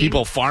Airbnb.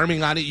 people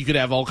farming on it. You could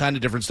have all kind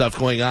of different stuff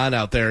going on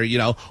out there, you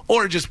know,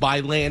 or just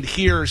buy land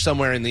here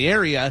somewhere in the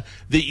area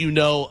that you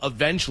know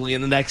eventually in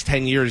the next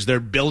 10 years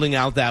they're building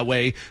out that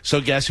way.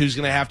 So guess who's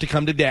going to have to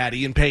come to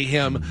daddy and pay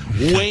him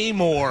way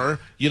more,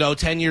 you know,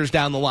 10 years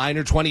down the line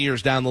or 20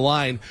 years down the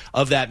line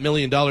of that $1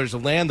 million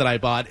of land that I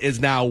bought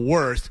is now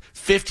worth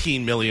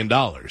 $15 million.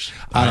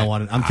 I don't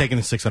want it. I'm taking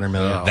the $600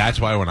 million. That's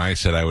why when I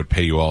said I would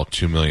pay you all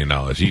 $2 million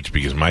each,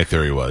 because my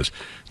theory was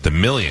the $1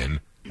 million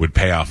would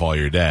pay off all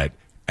your debt,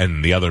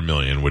 and the other $1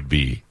 million would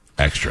be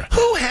extra.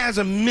 Who has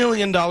 $1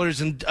 million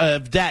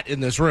of debt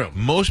in this room?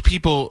 Most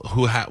people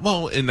who have,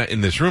 well, in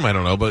this room, I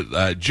don't know,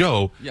 but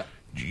Joe,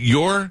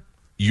 your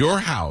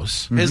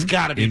house Has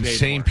got to be in paid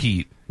St. for.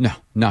 Pete, No,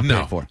 not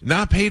paid for.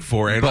 not paid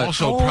for, and But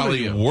also how old are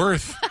probably you?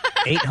 worth.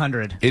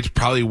 800. It's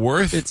probably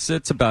worth.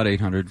 It's about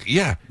 800.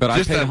 Yeah, but I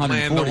just paid that 140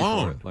 land for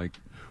alone. it. Like,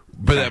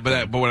 But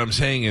what I'm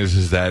saying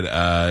is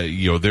that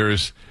you know,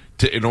 there's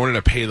in order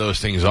to pay those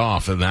things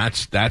off, and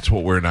that's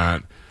what we're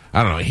not.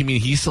 I don't know. I mean,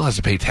 he still has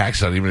to pay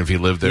taxes on it, even if he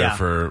lived there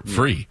for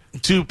free.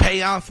 To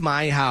pay off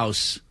my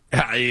house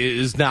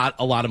is not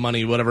a lot of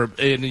money, whatever.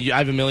 And I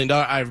have $1 million.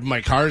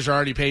 My cars are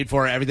already paid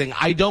for, everything.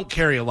 I don't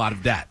carry a lot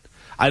of debt.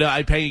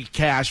 I pay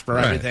cash for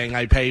everything.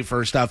 I pay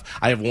for stuff.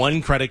 I have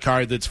one credit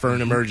card that's for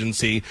an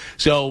emergency.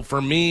 So for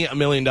me, $1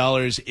 million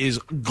is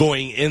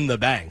going in the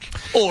bank,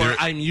 or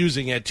I'm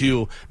using it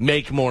to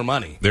make more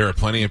money. There are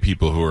plenty of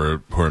people who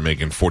are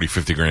making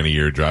 $40-50 grand a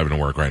year driving to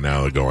work right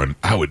now. They're going,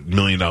 "How would $1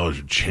 million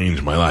would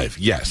change my life?"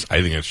 Yes,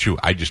 I think that's true.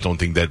 I just don't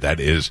think that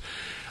is.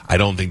 I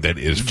don't think that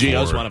is.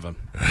 Gio's one of them.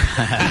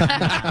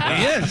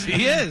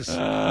 He is.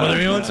 Whether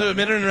he wants to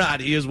admit it or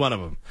not, he is one of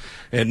them.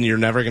 And you're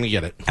never going to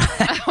get it.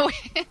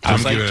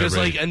 Just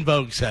like En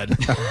Vogue said.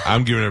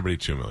 I'm giving everybody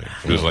 $2 million.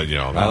 Just like, you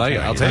know, I like it.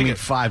 I'll take it.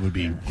 5 would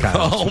be kind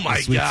of Oh a my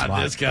sweet God,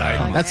 spot. this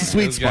guy. That's a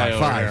sweet This guy spot.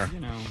 over 5.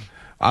 here.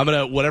 I'm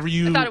gonna whatever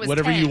you I thought it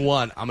was 10.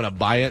 want. I'm gonna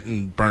buy it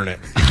and burn it.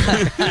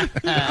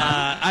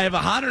 I have a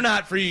hot or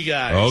not for you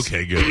guys.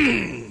 Okay,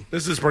 good.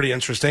 This is pretty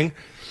interesting.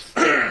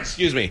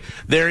 Excuse me.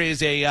 There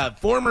is a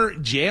former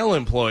jail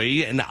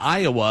employee in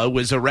Iowa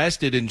was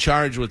arrested and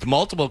charged with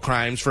multiple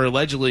crimes for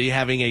allegedly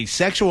having a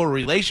sexual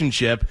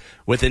relationship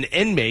with an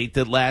inmate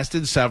that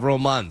lasted several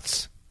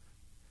months.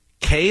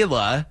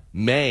 Kayla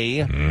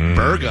May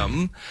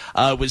Burgum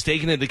was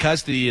taken into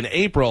custody in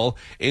April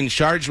and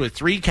charged with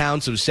 3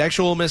 counts of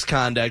sexual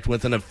misconduct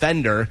with an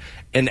offender,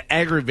 an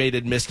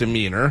aggravated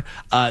misdemeanor.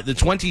 The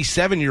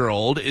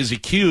 27-year-old is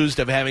accused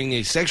of having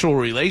a sexual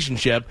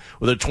relationship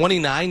with a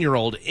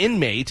 29-year-old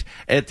inmate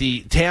at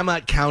the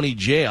Tama County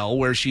Jail,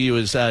 where she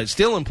was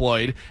still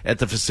employed at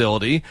the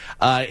facility.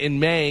 In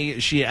May,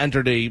 she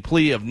entered a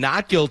plea of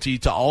not guilty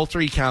to all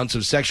 3 counts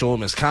of sexual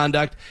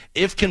misconduct.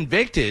 If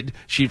convicted,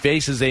 she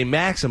faces a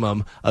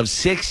maximum of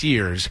 6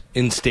 years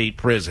in state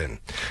prison.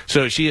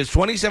 So she is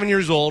 27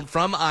 years old,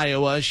 from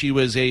Iowa. She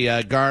was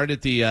a guard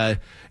at the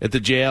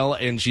jail,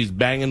 and she's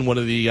banging one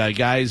of the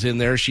guys in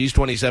there. She's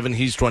 27,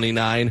 he's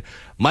 29.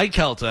 Mike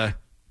Kelta,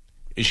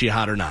 is she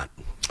hot or not?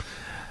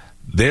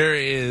 There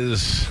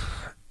is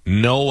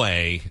no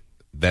way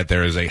that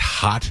there is a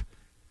hot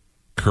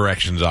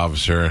corrections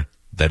officer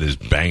that is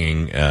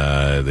banging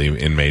the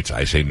inmates.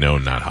 I say no,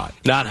 not hot.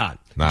 Not hot.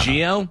 Not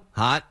Gio,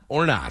 hot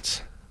or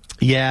not?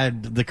 Yeah,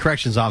 the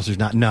corrections officer's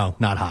not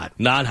hot.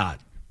 Not hot.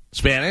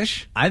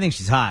 Spanish? I think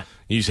she's hot.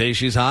 You say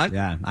she's hot?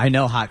 Yeah, I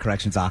know hot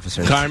corrections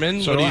officers.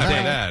 Carmen, So what do do you you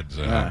think?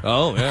 think?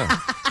 Oh, yeah.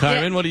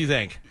 Carmen, what do you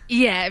think?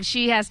 Yeah, if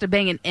she has to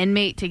bang an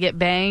inmate to get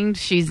banged,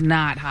 she's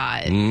not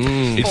hot. It's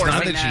not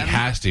Forcing that she them.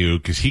 has to,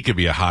 because he could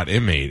be a hot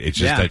inmate. It's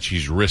just that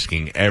she's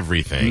risking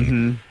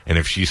everything. And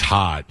if she's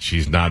hot,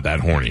 she's not that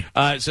horny.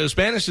 So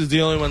Spanish is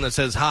the only one that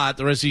says hot.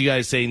 The rest of you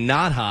guys say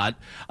not hot.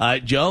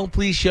 Joe,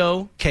 please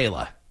show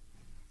Kayla.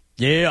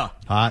 Yeah,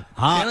 Hot.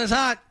 Kayla's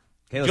hot.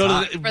 Kayla's Go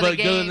hot. to the, For but the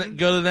go to the game.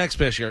 go to the next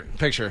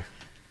picture.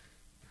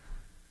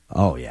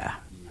 Oh yeah.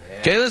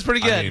 Kayla's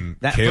pretty good. I mean,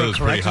 That Kayla's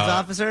for a pretty corrections hot.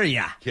 officer,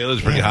 yeah.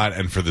 Kayla's pretty hot,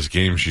 and for this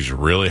game, she's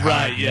really hot.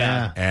 Right,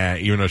 yeah. And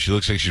even though she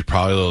looks like she's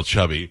probably a little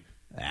chubby,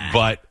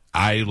 but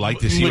I like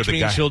to see Which what the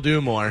means guy. she'll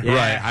do more. Yeah.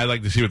 Right, I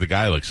like to see what the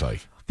guy looks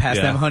like. Pass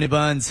Yeah. them honey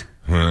buns.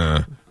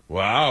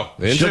 Wow,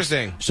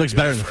 Interesting. She looks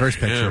better in the first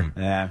picture.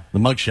 Yeah. The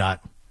mugshot.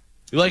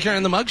 You like her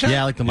in the mugshot?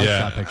 Yeah, I like the mugshot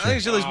Yeah. I picture.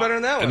 think she looks better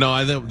in that one. No,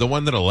 I think the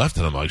one to the left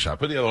of the mugshot.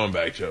 Put the other one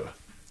back, Joe.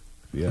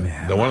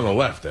 Yeah, the one on the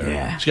left there.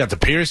 Yeah. She got the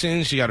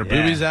piercings. She got her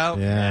boobies out.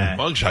 Yeah.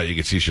 Mugshot, you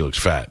can see she looks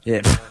fat.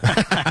 Yeah.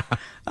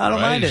 I don't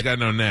Right? mind She's it. got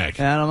no neck.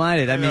 I don't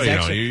mind it. That means you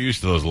extra, you're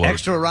used to those looks.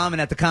 extra ramen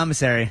at the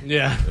commissary.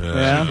 Yeah.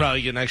 Yeah. She'll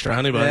probably get an extra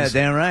honey Yeah, buns.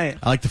 damn right.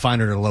 I like to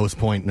find her at her lowest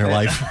point in her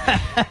life.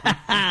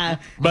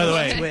 By the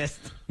way, Twist.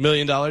 $1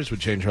 million would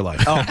change her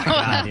life. Oh my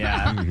god,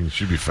 yeah.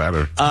 She'd be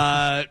fatter.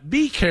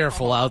 Be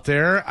careful out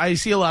there. I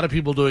see a lot of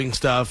people doing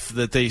stuff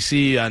that they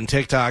see on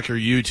TikTok or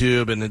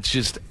YouTube, and it's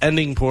just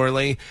ending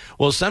poorly.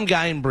 Well, some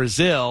guy in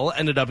Brazil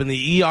ended up in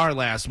the ER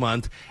last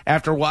month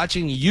after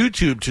watching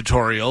YouTube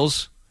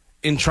tutorials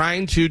in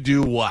trying to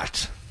do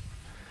what?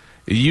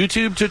 A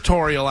YouTube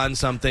tutorial on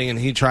something, and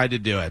he tried to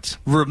do it.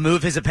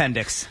 Remove his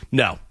appendix.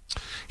 No.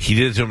 He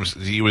did it to him.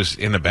 He was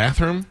in the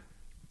bathroom.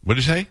 What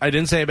did you say? I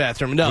didn't say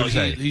bathroom. No, What'd you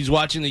say? he's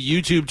watching the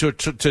YouTube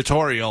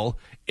tutorial,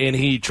 and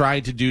he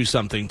tried to do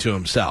something to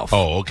himself.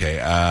 Oh, okay.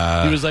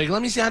 He was like, let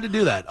me see how to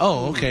do that.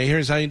 Oh, okay,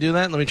 here's how you do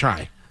that. Let me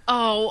try.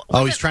 Oh,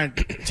 Oh, he's trying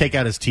to take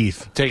out his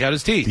teeth. Take out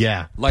his teeth.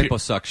 Yeah.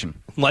 Liposuction.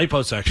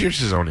 Liposuction. Pierce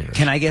his own ears.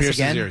 Can I guess Pierce his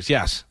again? ears.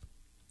 Yes.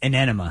 An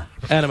enema.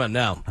 Enema,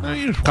 no.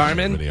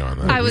 Carmen, Video on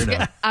that.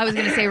 I was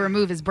gonna say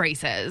remove his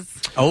braces.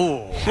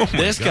 Oh.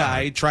 this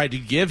guy tried to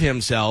give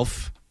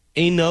himself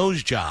a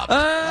nose job.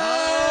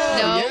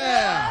 No.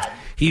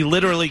 He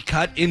literally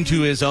cut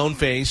into his own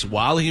face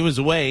while he was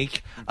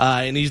awake,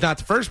 and he's not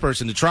the first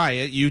person to try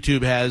it.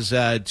 YouTube has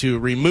to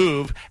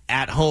remove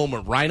at-home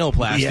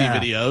rhinoplasty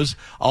videos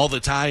all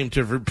the time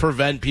to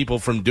prevent people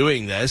from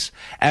doing this.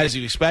 As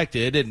you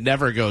expected, it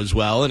never goes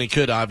well, and it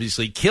could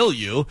obviously kill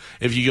you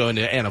if you go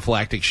into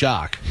anaphylactic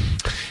shock.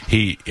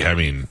 I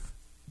mean,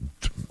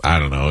 I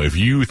don't know. If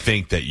you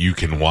think that you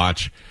can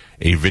watch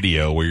a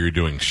video where you're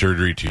doing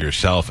surgery to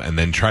yourself and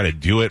then try to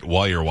do it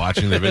while you're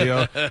watching the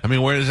video, I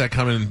mean, where does that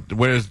come in?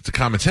 Where does the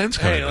common sense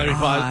come in? Hey, let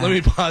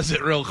me pause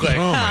it real quick.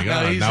 Oh, my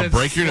God. he Now said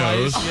break your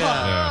slice. nose.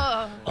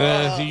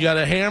 Yeah. You got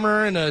a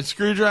hammer and a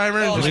screwdriver.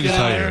 And Let just me get just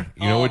in tell you. there.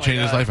 You know what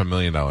changed his life? $1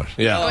 million.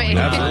 Yeah, Oh, wait.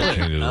 absolutely.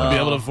 Changed his Be life.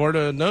 able to afford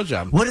a nose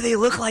job. What do they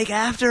look like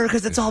after?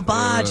 Because it's all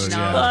botched.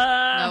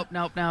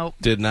 Nope.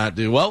 Did not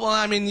do well. Well,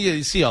 I mean,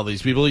 you see all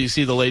these people. You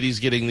see the ladies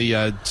getting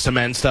the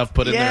cement stuff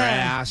put in their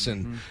Yeah. ass,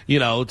 and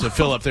to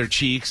fill up their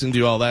cheeks and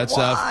do all that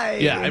stuff. Why?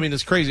 Yeah, I mean,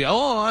 it's crazy.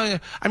 I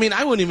mean,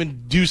 I wouldn't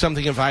even do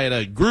something if I had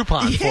a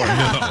Groupon for it. You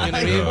know what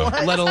I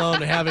mean? Let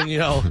alone having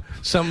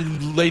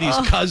some lady's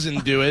cousin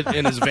do it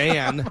in his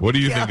van. What do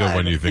you think of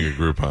when you think of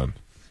Groupon?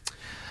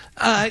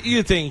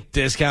 You think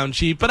discount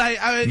cheap, but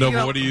I No,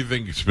 but what do you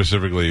think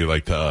specifically,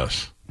 like, to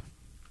us?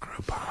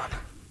 Groupon.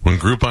 When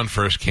Groupon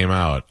first came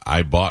out,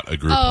 I bought a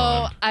Groupon.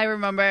 Oh, I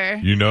remember.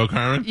 You know,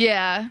 Carmen?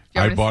 Yeah.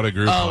 I bought a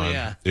Groupon. Oh,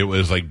 yeah. It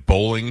was like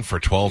bowling for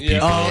 12 people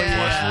Oh, plus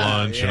yeah.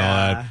 lunch and all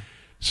that.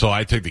 So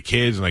I took the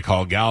kids and I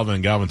called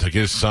Galvin. Galvin took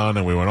his son,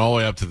 and we went all the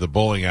way up to the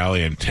bowling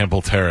alley in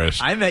Temple Terrace.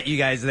 I met you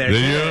guys there.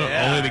 Did too. you?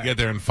 Yeah. Only to get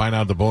there and find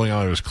out the bowling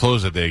alley was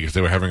closed that day because they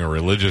were having a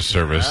religious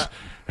service.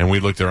 And we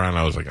looked around, and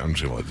I was like, I'm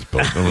just going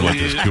to let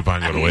this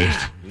coupon go to waste.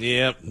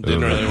 Yep,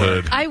 didn't really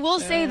work. I will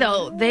say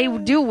though, they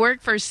do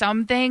work for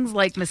some things,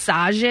 like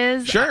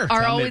massages. Sure. are Tell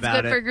me always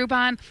about good for it.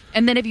 Groupon.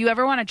 And then if you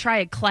ever want to try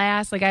a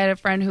class, like I had a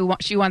friend who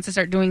she wants to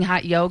start doing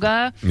hot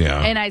yoga. Yeah.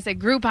 And I said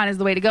Groupon is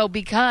the way to go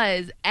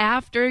because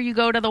after you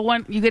go to the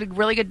one, you get a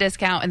really good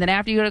discount, and then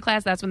after you go to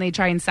class, that's when they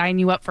try and sign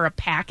you up for a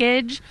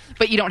package,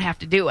 but you don't have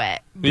to do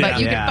it. Yeah, But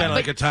you Yeah. kind can, of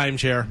like a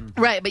timeshare.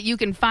 right, but you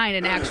can find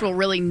an actual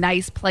really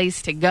nice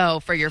place to go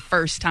for your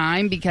first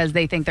time because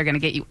they think they're going to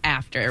get you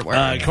afterward.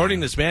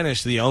 According to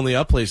Spanish, the only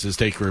up places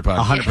take Groupon.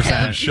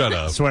 100%. Shut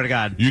up. Swear to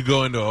God. You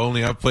go into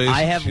Only Up place?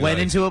 I have She's went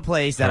like, into a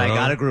place that I "Hello?"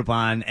 got a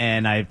Groupon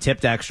and I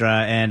tipped extra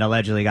and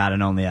allegedly got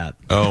an Only Up.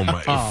 Oh,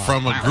 my.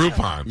 From a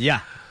Groupon. Yeah.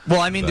 Well,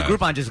 I mean, the That-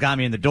 Groupon just got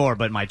me in the door,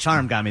 but my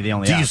charm got me the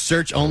Only Do Up. you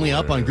search only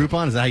up on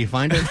Groupon? Is that how you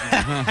find it?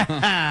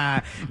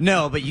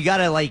 No, but you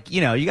gotta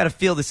you gotta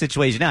feel the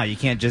situation out. You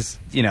can't just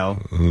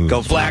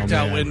go Blacked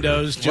out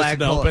windows, just an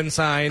Flagpole. open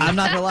sign. I'm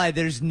not gonna lie.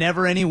 There's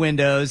never any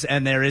windows,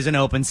 and there is an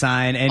open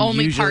sign, and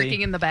only usually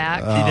parking in the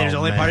back. there's Oh,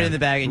 only man. parking in the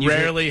back, and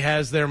usually Rarely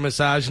has their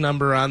massage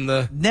number on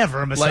the.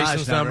 never a massage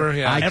License number,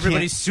 yeah. I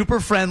Everybody's super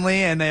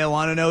friendly, and they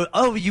want to know.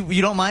 Oh,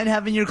 you don't mind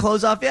having your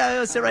clothes off?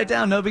 Yeah, sit right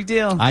down. No big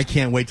deal. I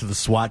can't wait till the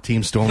SWAT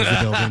team storms the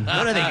building.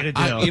 What are they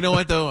gonna do? You know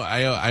what, though?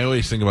 I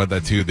always think about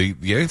that, too.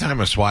 Anytime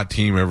a SWAT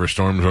team ever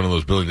storms one of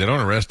those buildings, they don't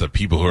arrest the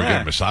people who are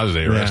getting massages.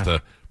 They arrest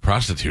the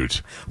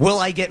prostitutes. Will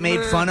I get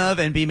made fun of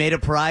and be made a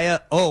pariah?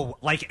 Oh,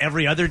 like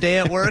every other day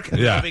at work?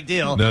 Yeah. No big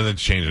deal.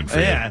 Nothing's changing for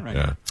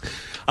Yeah.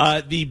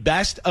 you. The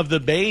Best of the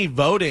Bay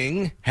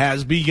voting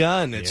has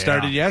begun. It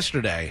started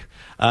yesterday.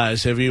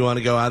 So if you want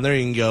to go on there,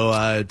 you can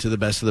go to the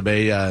Best of the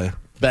Bay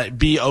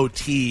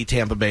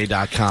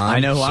BOT-TampaBay.com. I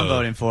know who I'm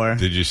voting for.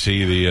 Did you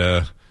see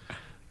I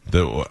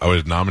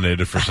was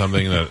nominated for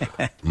something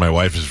that my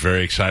wife is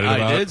very excited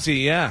about? I did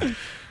see, yeah.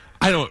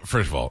 I don't.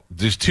 First of all,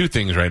 there's two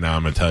things right now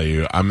I'm going to tell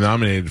you. I'm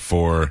nominated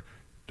for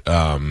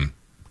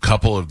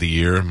Couple of the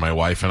Year, my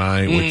wife and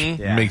I, which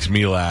makes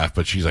me laugh.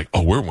 But she's like,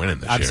 "Oh, we're winning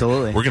this year.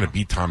 Absolutely. We're going to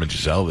beat Tom and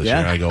Giselle this year."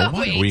 And I go,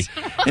 "What are we?"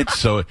 It's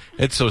so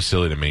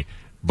silly to me.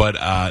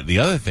 But the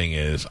other thing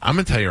is, I'm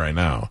going to tell you right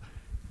now.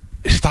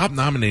 Stop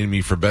nominating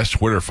me for best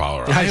Twitter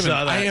follower. I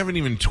haven't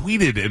even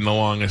tweeted in the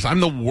longest. I'm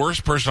the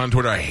worst person on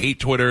Twitter. I hate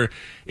Twitter.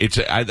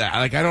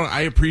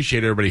 I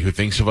appreciate everybody who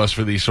thinks of us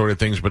for these sort of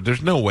things, but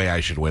there's no way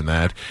I should win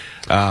that.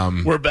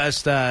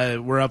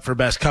 We're up for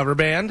best cover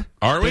band.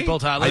 Are we? People,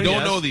 Tyler, I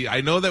don't know I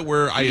know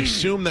that I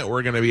assume that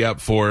we're going to be up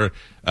for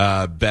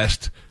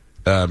best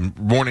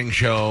morning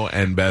show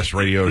and best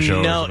radio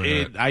show. No,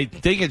 I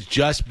think it's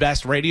just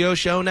best radio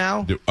show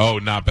now.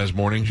 Not best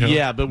morning show?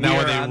 Yeah, but now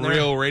are they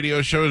real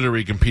radio shows, or are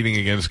we competing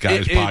against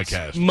guys'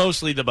 podcasts? It's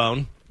mostly The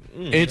Bone.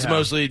 It's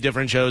mostly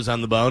different shows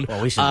on The Bone.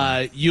 Well,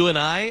 you and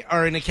I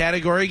are in a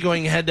category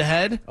going head to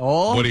head.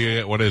 Oh,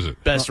 what is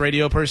it? Best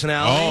radio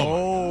personality.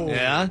 Oh,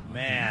 yeah,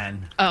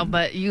 man. Oh,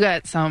 but you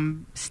got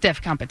some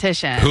stiff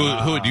competition.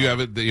 Who do you have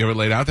it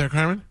laid out there,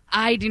 Carmen?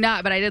 I do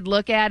not, but I did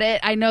look at it.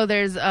 I know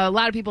there's a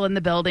lot of people in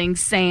the building.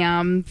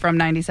 Sam from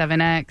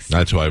 97X.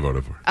 That's who I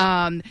voted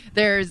for.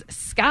 There's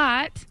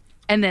Scott,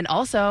 and then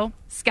also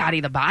Scotty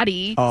the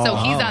Body. So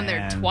he's on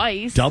there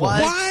twice. Double.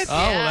 What? Oh,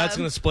 well, that's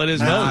going to split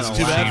his votes.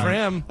 Too bad for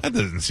him. That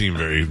doesn't seem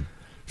very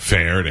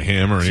fair to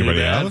him or anybody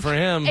Too bad else. for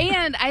him.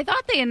 And I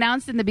thought they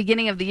announced in the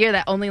beginning of the year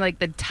that only like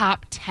the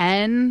top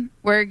 10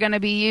 were going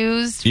to be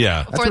used.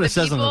 Yeah. That's what it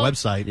says on the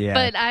website. Yeah.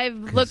 But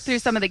I've looked through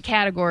some of the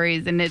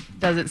categories, and it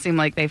doesn't seem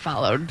like they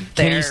followed.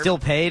 Can you still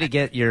pay to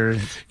get your?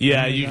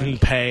 Yeah, you can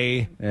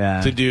pay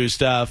to do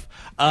stuff.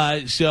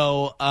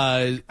 So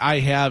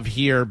I have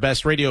here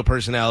best radio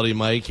personality,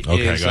 Mike.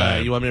 Okay, go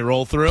ahead. You want me to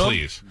roll through?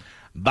 Please.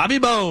 Bobby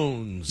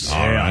Bones.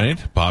 All right.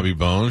 Bobby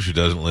Bones, who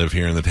doesn't live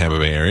here in the Tampa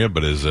Bay area,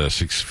 but is a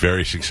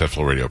very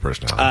successful radio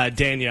personality.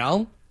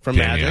 Danielle from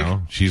Danielle,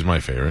 Magic. she's my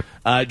favorite.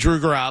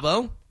 Drew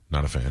Garabo.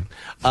 Not a fan.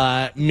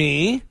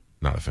 Me.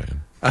 Not a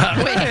fan.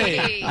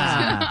 Wait.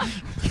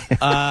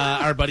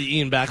 Our buddy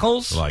Ian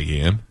Beckles. Like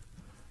Ian.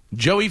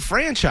 Joey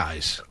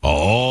Franchise.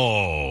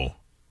 Oh.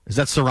 Is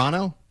that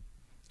Serrano?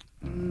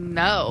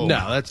 No.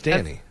 No, that's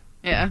Danny.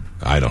 Yeah.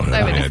 I don't know.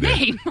 That was his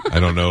name. I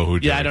don't know who.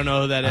 Yeah, I don't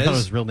know who that is. I thought it was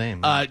his real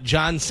name.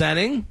 John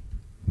Senning.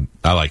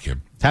 I like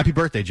him. Happy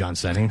birthday, John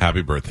Senning.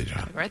 Happy birthday,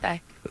 John. Birthday.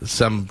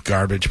 Some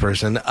garbage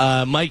person.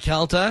 Mike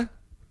Helta.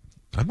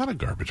 I'm not a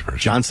garbage person.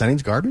 John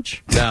Senning's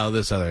garbage? No,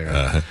 this other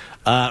guy.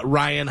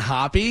 Ryan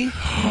Hoppy.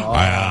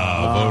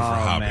 I'll vote for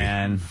Hoppy.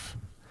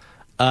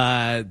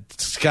 Man.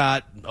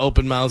 Scott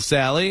Open Mouth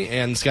Sally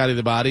and Scotty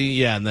the Body.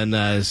 Yeah, and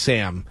then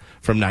Sam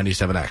from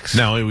 97X.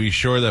 Now, are we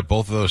sure that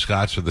both of those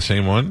Scotts are the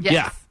same one? Yes.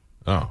 Yeah.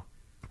 Oh.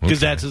 Because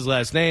that's his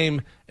last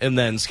name, and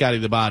then Scotty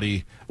the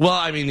Body. Well,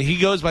 I mean, he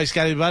goes by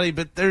Scotty the Body,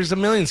 but there's a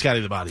million Scotty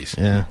the Bodies.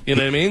 Yeah. You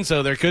know what I mean?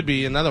 So there could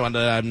be another one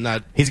that I'm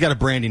not... He's got a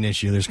branding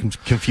issue. There's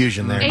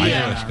confusion there.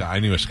 Yeah. I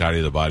knew a Scotty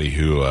the Body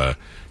who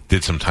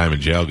did some time in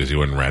jail because he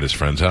wouldn't rat his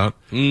friends out.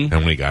 And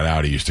when he got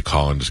out, he used to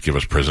call and just give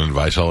us prison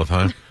advice all the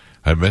time.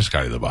 I miss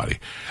Scotty the Body.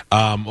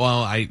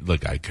 I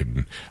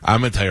couldn't.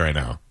 I'm going to tell you right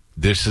now,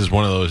 this is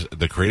one of those...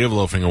 The Creative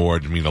Loafing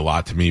Awards mean a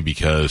lot to me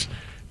because...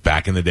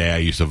 Back in the day, I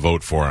used to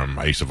vote for him.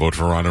 I used to vote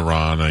for Ron and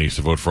Ron. I used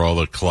to vote for all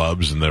the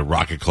clubs and the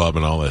Rocket Club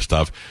and all that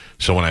stuff.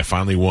 So when I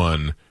finally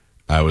won,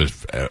 it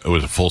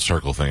was a full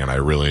circle thing, and I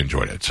really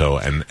enjoyed it. So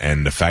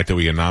and the fact that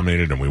we get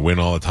nominated and we win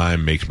all the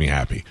time makes me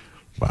happy.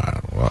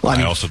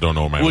 I also don't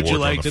know my Would awards you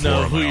on like the to floor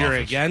know of who my you're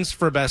office. against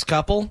for best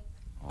couple?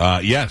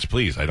 Yes,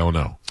 please. I don't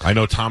know. I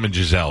know Tom and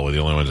Giselle were the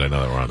only ones I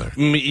know that were on there.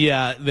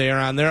 Yeah, they're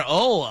on there.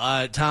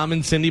 Tom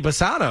and Cindy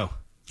Bassano.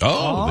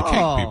 Oh, the cake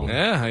people.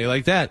 Yeah, how you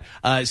like that?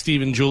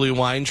 Steve and Julie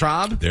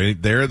Weintraub.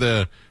 They're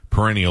the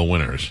perennial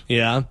winners.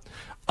 Yeah.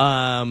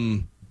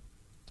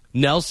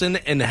 Nelson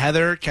and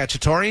Heather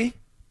Cacciatore.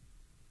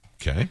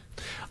 Okay.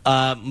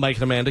 Mike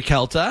and Amanda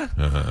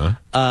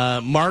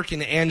Kelta. Mark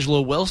and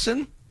Angela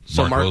Wilson.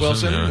 So Mark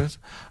Wilson.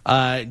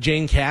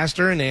 Jane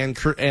Castor and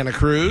Anna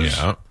Cruz.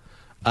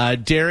 Yeah.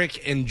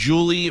 Derek and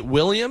Julie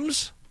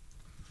Williams.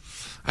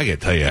 I got to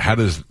tell you, how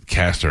does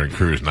Castor and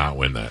Cruz not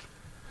win that?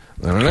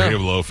 I don't know.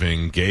 Creative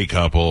Loafing, gay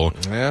couple.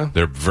 Yeah.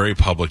 They're very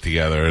public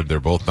together. They're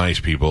both nice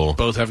people.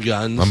 Both have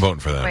guns. I'm voting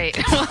for them. Wait.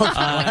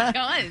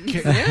 Guns.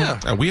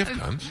 Yeah. We have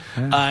guns.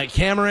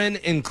 Cameron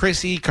and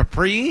Chrissy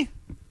Capri.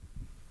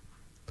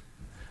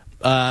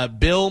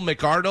 Bill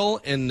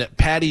McArdle and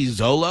Patty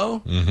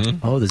Zolo.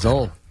 Mm-hmm. Oh, the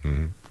Zol.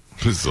 Mm-hmm.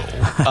 Zol.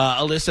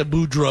 Alyssa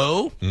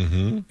Boudreau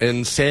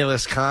and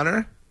Salis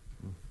Connor.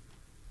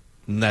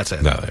 And that's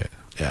it. No,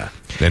 Yeah.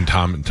 and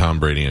Tom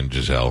Brady and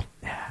Giselle.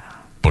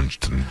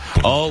 Bunched.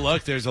 Oh,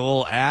 look, there's a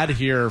little ad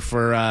here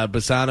for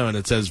Bassano, and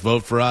it says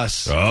 "Vote for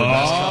us."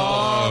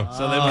 Oh.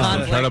 So they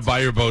must Try to buy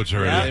your boats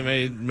already.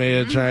 they may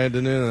have tried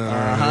to do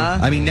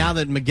that. I mean, now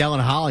that Miguel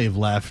and Holly have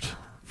left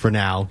for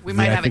now. We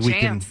might have a we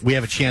chance. We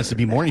have a chance to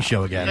be morning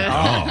show again.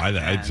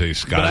 I'd say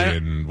Scotty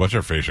and what's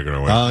her face are going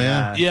to win. Oh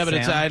yeah, yeah, but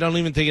Sam? I don't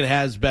even think it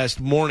has best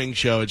morning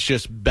show. It's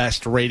just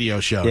best radio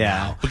show. Yeah.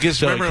 now. Because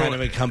so remember it kind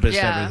of encompassed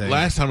everything.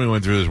 Last time we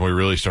went through this, we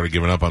really started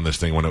giving up on this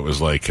thing when it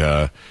was like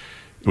it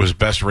was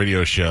best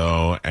radio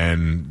show,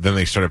 and then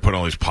they started putting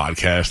all these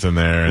podcasts in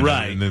there. And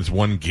Right. Then, and this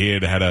one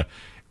kid had a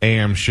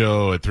AM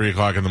show at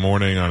 3:00 in the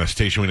morning on a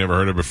station we never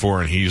heard of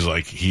before, and he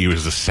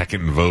was the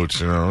second in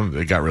votes.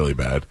 It got really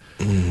bad.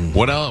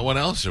 What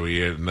else are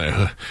we?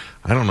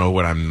 I don't know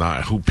what I'm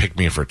not. Who picked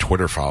me for a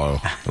Twitter follow?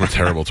 I'm a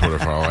terrible Twitter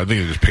follow. I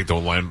think I just picked the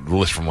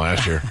list from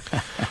last year.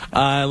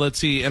 Let's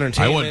see, I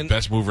entertainment. won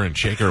best mover and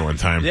shaker one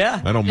time.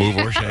 Yeah. I don't move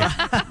or shake.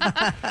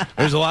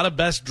 There's a lot of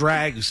best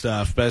drag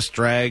stuff. Best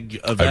drag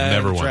event,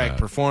 never won drag that.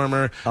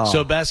 performer.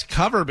 So best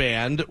cover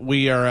band,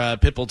 we are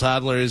Pitbull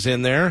Toddler is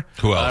in there.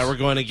 Who else? We're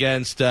going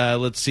against,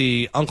 let's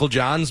see, Uncle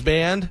John's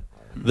band,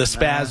 the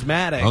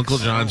Spasmatics. Uncle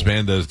John's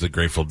band does the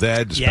Grateful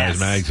Dead. The Yes.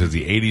 Spasmatics does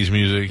the 80s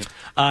music.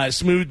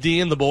 Smooth D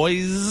and the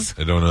Boys.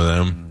 I don't know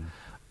them.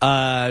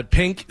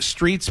 Pink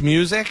Streets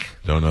Music.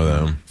 Don't know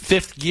them.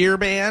 Fifth Gear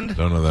Band.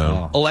 Don't know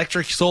them.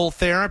 Electric Soul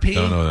Therapy.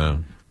 Don't know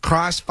them.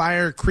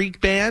 Crossfire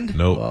Creek Band.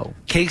 Nope.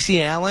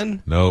 Casey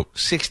Allen. Nope.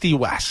 60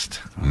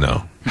 West.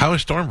 No. How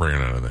is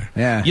Stormbringer out of there?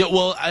 Yeah. Yeah,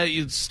 well,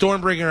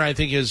 Stormbringer, I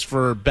think, is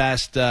for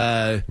best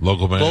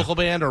Local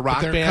band? or rock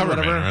But they're a band, cover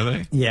whatever. band, are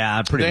they?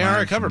 Yeah, pretty They much. are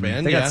a cover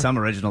band, They yeah. got some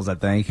originals, I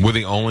think. We're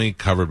the only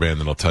cover band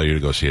that'll tell you to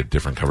go see a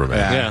different cover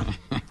band.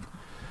 Yeah.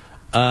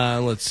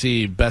 Let's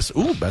see. Best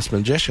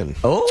magician.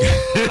 Oh.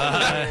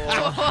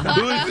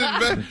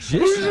 Who's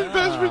his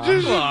best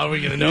magician? Well, are we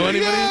going to know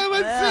anybody? Yeah,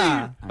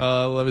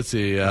 let's Let me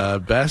see.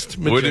 Best see.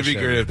 magician. Wouldn't it be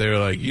great if they were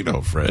like,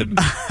 Fred?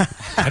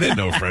 I didn't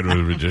know Fred was a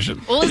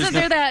magician. Well, isn't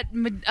there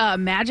that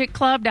magic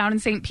club down in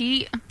St.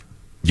 Pete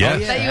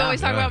Yes. that you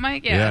always talk about,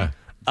 Mike? Yeah.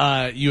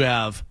 You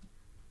have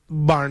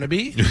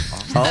Barnaby,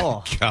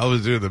 Oh.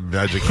 Calvin's doing the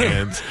magic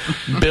hands.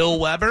 Bill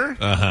Weber,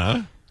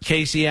 Uh-huh.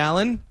 Casey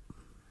Allen,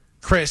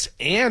 Chris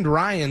and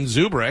Ryan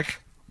Zubrick,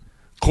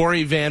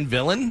 Corey Van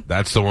Villen.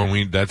 That's the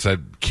one that's that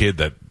kid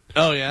that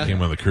Oh, yeah.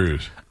 came on the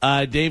cruise.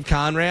 Dave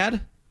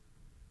Conrad,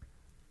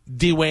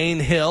 Dwayne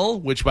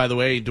Hill, which, by the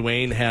way,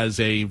 Dwayne has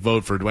a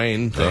vote for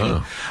Dwayne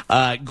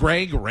thing.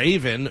 Greg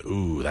Raven.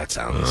 Ooh, that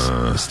sounds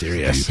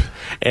mysterious. Steve.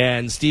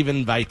 And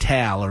Stephen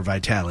Vitale.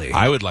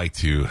 I would like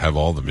to have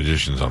all the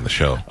magicians on the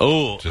show.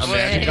 Oh, Just a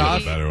magic to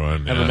off? a better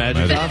one. Have a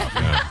magic off?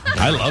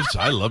 Yeah.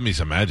 I love me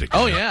some magic.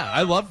 Oh, yeah.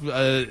 I love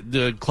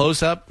the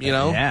close-up,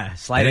 Yeah.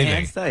 Sleight of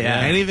hand stuff. Yeah.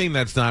 Anything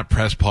that's not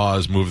press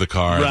pause, move the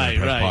car, and Right, then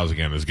press right. pause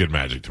again is good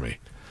magic to me.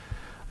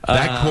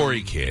 That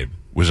Corey kid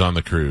was on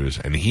the cruise,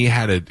 and he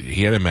had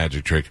a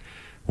magic trick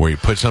where he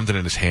put something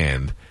in his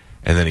hand,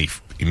 and then he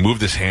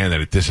moved his hand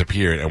and it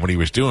disappeared. And what he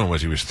was doing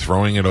was he was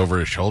throwing it over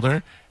his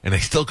shoulder, and I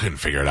still couldn't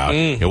figure it out.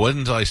 It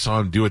wasn't until I saw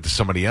him do it to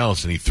somebody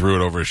else, and he threw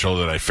it over his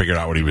shoulder that I figured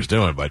out what he was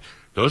doing. But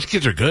those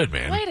kids are good,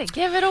 man. Way to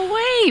give it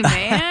away,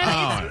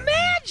 man. It's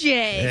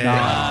magic.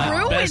 Don't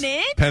ruin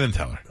it. Penn and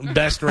Teller.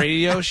 Best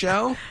radio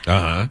show, Uh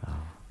huh.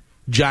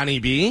 Johnny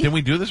B. Did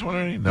we do this one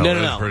already? No.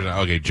 that's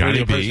okay,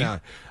 Johnny Radio B.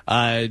 personality.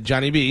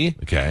 Johnny B.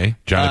 Okay,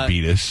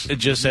 Johnny Beatus. It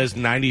just says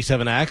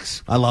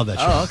 97X. I love that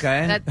show. Oh,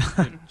 okay.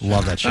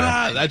 Love that show.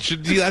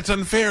 That's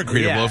unfair,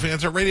 Creative Yeah. Wolfie.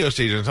 That's a radio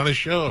station. It's not a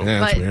show.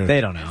 But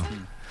They don't know.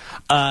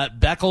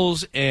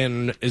 Beckles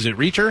and, is it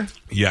Reacher?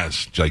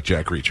 Yes, like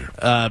Jack Reacher.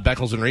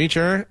 Beckles and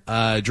Reacher.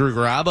 Drew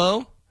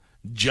Garabo.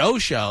 Joe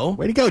Show.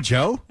 Way to go,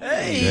 Joe.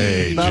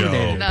 Hey, Joe.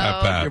 nominated. no,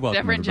 Pap, pap. You're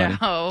welcome, different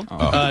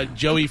everybody. Joe.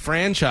 Joey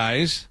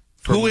Franchise.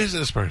 Who is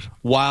this person?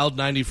 Wild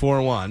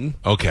 94.1.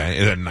 Okay,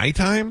 is it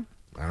nighttime?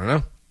 I don't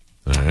know.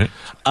 All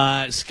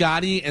right.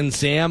 Scotty and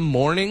Sam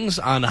Mornings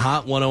on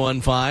Hot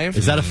 101.5.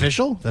 Is that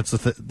official? That's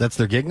that's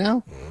their gig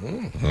now.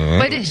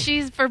 But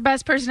she's for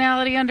best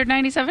personality under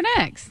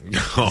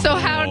 97X. So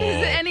how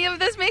does any of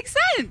this make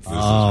sense?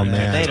 Oh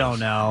man, They don't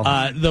know.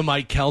 The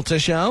Mike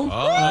Kelta Show.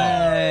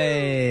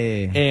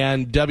 Hey.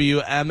 And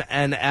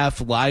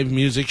WMNF Live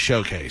Music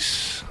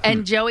Showcase.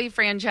 And Joey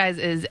Franchise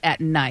is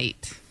at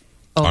night.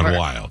 On Over-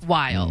 Wild.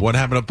 Wild. What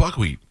happened to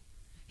Buckwheat?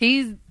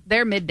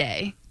 They're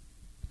midday.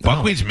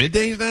 Buckwheat's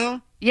middays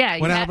now? Yeah.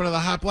 What you happened to the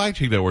hot black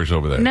chick that works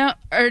over there? No,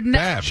 or no.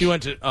 Babs. She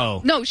went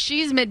to, No,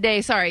 she's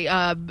midday. Sorry.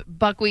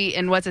 Buckwheat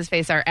and what's his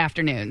face are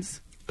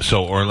afternoons.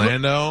 So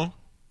Orlando,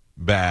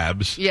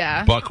 Babs,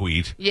 Yeah.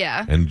 Buckwheat,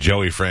 Yeah. and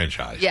Joey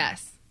Franchise.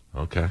 Yes.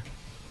 Okay.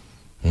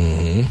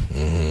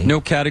 No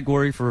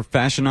category for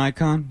fashion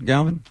icon,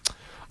 Galvin?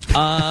 best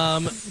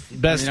I'm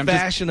just-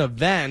 fashion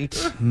event.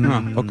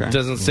 Okay.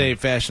 Doesn't say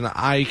fashion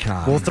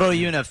icon. We'll throw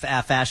you in a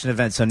fashion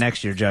event so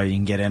next year, Joe, you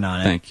can get in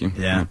on it. Thank you.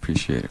 I Yeah.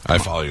 appreciate it. I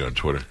follow you on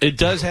Twitter. It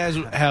does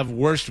have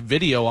worst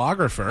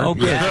videographer. Oh,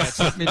 good. Yes.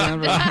 Put me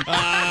down right.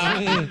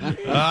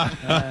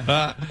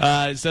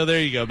 So there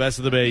you go. Best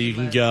of the Bay. You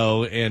can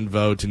go and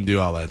vote and do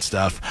all that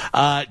stuff.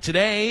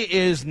 Today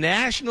is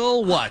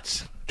National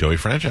what? Joey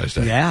Franchise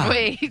Day. Yeah.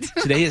 Wait.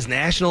 Today is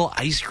National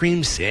Ice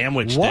Cream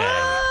Sandwich Day.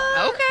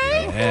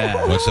 Okay.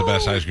 Yeah. What's the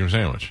best ice cream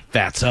sandwich?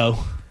 Fatso.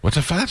 What's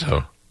a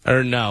fatso?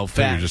 Or no,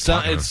 fat. just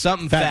It's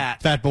something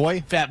fat. Fat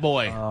boy? Fat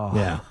boy.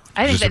 Yeah.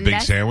 I think Just a the big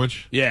next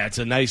sandwich? Yeah, it's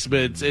a nice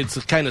bit. It's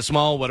kind of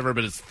small, whatever,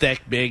 but it's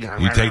thick, big.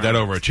 You take that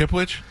over a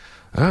Chipwich?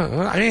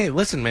 Hey,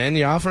 listen, man,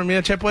 you offer me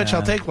a Chipwich,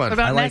 I'll take one. What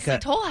about I like Nestle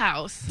it. Toll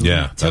House?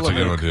 Yeah, that's a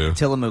good one, too.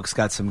 Tillamook's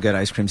got some good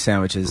ice cream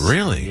sandwiches.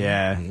 Really?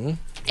 Yeah.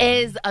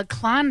 Is a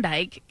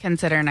Klondike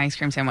considered an ice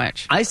cream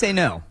sandwich? I say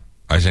no.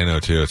 I say no,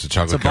 too. It's a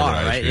chocolate covered bar,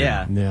 ice right? cream.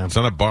 Yeah. Yeah. It's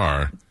not a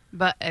bar.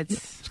 But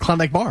it's It's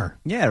Klondike Bar.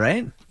 Yeah,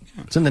 right?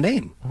 It's in the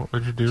name. What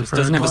would you do for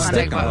doesn't have a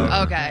Klondike stick bar.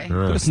 on Okay.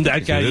 Listen,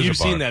 that guy, It is you've a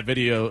bar. seen that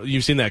video,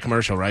 you've seen that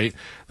commercial, right?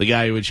 The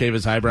guy who would shave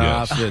his eyebrow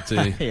Yes. off.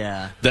 That's,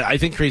 Yeah. I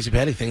think Crazy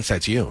Patty thinks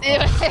that's you.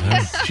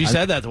 She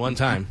said that the one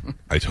time.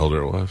 I told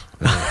her it was.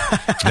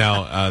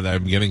 Now,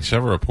 I'm getting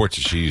several reports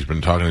that she's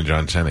been talking to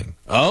John Senning.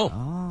 Oh.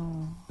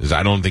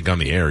 I don't think on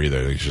the air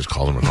either. He's just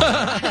called him at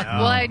home.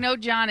 Well, I know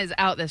John is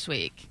out this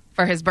week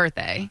for his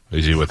birthday.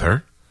 Is he with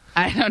her?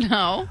 I don't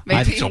know.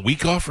 Maybe. It's a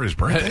week off for his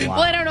birthday. Well,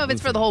 I don't know if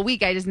it's for the whole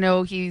week. I just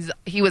know he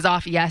was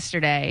off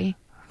yesterday.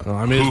 Well,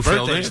 I mean, Who his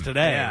filled birthday's in?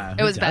 today. Yeah.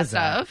 It was Who does best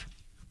that? of.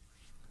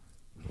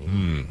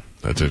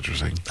 That's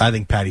interesting. I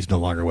think Patty's no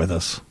longer with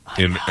us.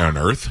 On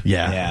Earth?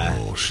 Yeah. Yeah.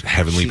 Oh,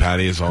 heavenly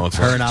Patty is all it's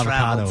Her like. and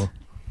Avocado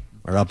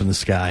are up in the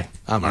sky.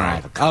 I'm all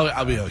right.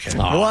 I'll be okay.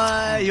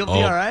 What? You'll be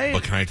all right?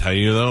 But can I tell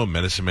you, though,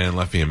 Medicine Man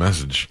left me a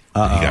message. He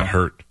got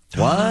hurt.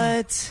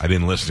 What? I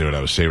didn't listen to it.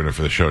 I was saving it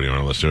for the show. Do you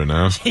want to listen to it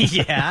now?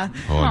 Yeah.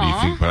 Hold on, do you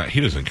think? But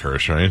he doesn't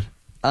curse, right?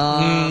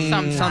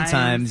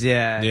 Sometimes.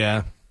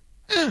 Yeah.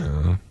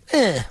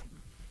 Yeah.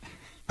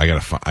 I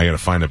gotta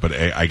find it. But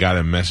I got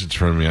a message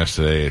from him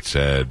yesterday. It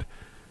said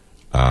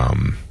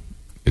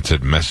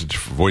message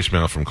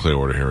voicemail from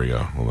Clearwater. Here we go.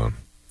 Hold on.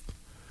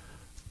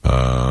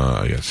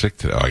 I got sick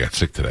today. Oh, I got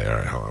sick today. All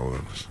right, hold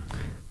on.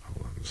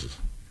 This is.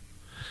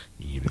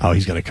 Oh,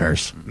 he's going to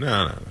curse.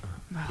 No.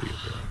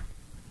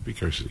 Be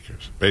curse.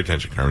 Pay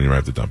attention, Carmen. You might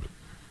have to dump it.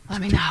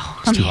 Let me know.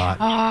 It's too hot.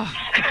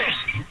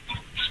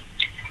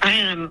 I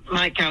am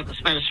Mike out,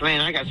 this medicine man.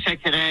 I got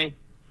sick today.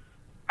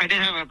 I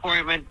didn't have an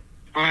appointment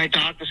for my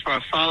doctors for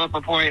a follow-up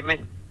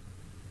appointment.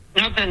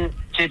 Nothing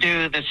to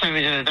do that sent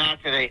me to the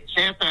doctor.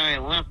 So after I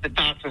left the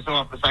doctor's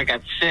office, I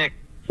got sick.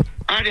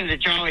 I did the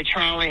Jolly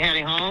Charlie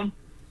heading home.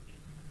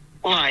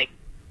 Like,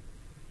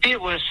 it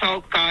was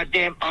so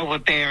goddamn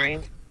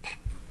overbearing.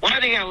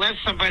 Why do you gotta let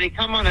somebody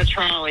come on a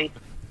trolley,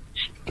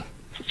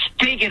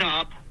 speak it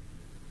up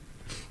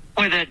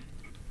with an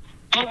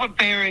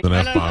overbearing... An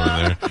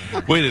F-bomb in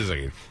there. Wait a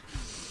second.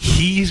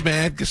 He's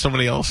mad because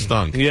somebody else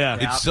stunk. Yeah.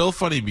 It's so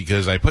funny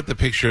because I put the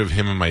picture of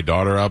him and my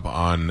daughter up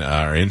on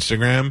our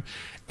Instagram,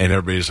 and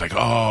everybody's like,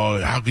 oh,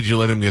 how could you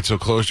let him get so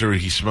close to her?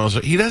 He smells...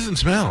 He doesn't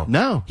smell.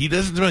 No. He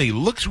doesn't smell. He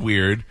looks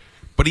weird,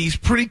 but he's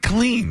pretty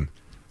clean.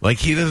 Like,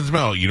 he doesn't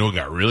smell. You know who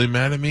got really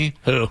mad at me?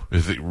 Who?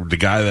 Is the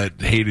guy that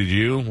hated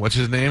you. What's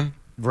his name?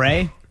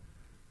 Ray?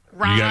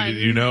 Ron.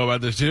 You know about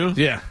this too?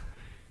 Yeah.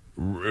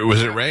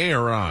 Was it Ray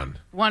or Ron?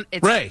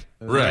 It's Ray.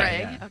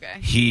 Ray.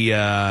 Okay. He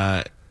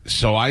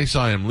so I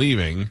saw him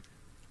leaving,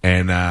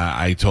 and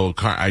I told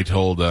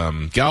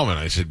Galvin,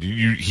 I said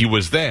he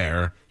was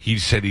there. He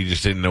said he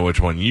just didn't know which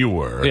one you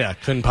were. Yeah,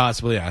 couldn't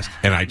possibly ask.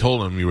 And I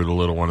told him you were the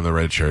little one in the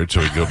red shirt,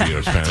 so he'd go beat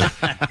his pants.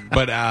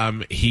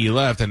 But he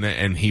left,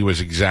 and he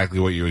was exactly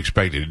what you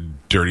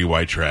expected. Dirty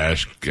white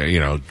trash,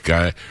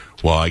 guy.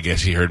 Well, I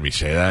guess he heard me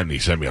say that, and he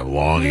sent me a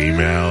long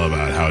email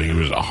about how he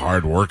was a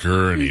hard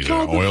worker, and he's an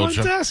oil front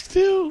shop. desk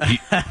too. He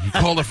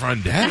called the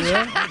front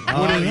desk?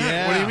 What is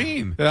that? What do you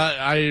mean?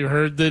 I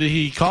heard that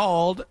he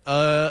called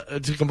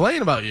to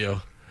complain about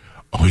you.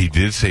 Oh, he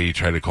did say he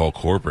tried to call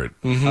corporate.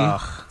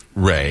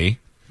 Ray,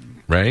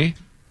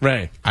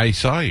 I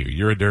saw you.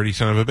 You're a dirty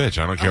son of a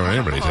bitch. I don't care what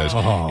anybody says.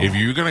 If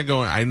you're going to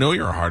go, I know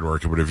you're a hard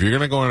worker, but if you're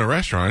going to go in a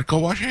restaurant, go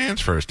wash your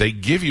hands first. They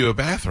give you a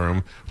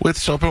bathroom with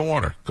soap and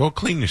water. Go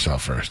clean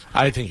yourself first.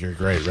 I think you're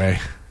great, Ray.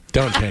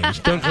 Don't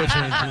change. Don't go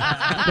changing.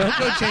 Don't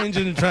go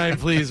changing and try and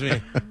please me.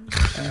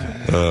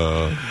 He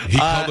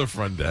called the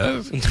front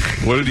desk.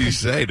 What did he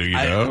say? Do you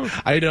know?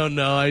 I don't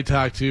know. I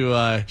talked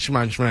to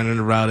Shman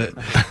about it.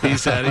 He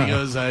said,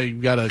 I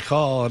got a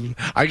call. And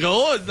I go,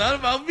 oh, it's not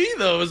about me,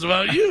 though. It's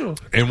about you.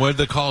 And what did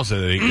the call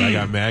say? I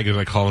got mad because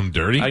I called him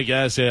dirty? I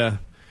guess, yeah.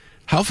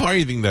 How far do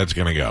you think that's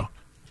going to go?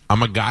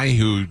 I'm a guy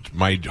who,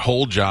 my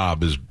whole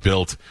job is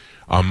built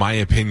on my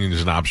opinions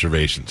and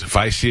observations. If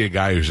I see a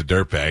guy who's a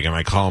dirtbag and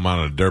I call him out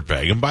on a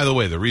dirtbag, and by the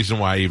way, the reason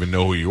why I even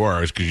know who you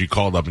are is because you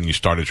called up and you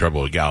started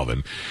trouble with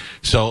Galvin.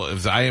 So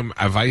if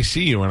I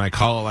see you and I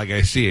call it like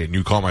I see it, and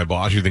you call my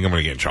boss, you think I'm going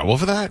to get in trouble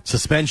for that?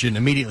 Suspension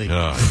immediately.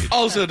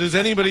 Also, does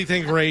anybody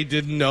think Ray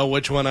didn't know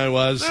which one I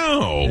was?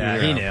 No. Yeah,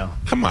 he knew.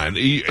 Come on.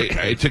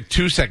 It took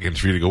 2 seconds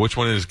for you to go, which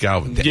one is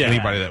Galvin? To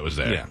anybody that was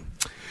there.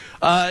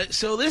 Yeah.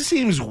 So this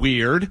seems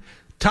weird.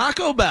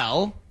 Taco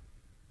Bell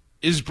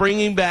is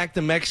bringing back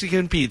the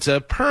Mexican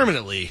pizza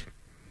permanently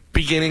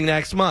beginning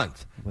next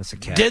month. What's the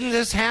catch? Didn't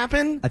this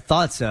happen? I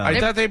thought so. I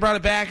thought they brought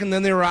it back and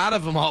then they were out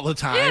of them all the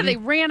time. Yeah, they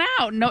ran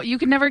out. No, you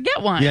could never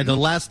get one. Yeah, the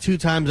last 2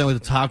 times I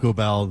went to Taco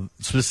Bell,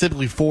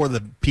 specifically for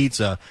the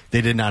pizza,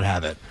 they did not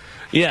have it.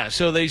 Yeah,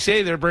 so they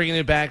say they're bringing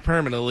it back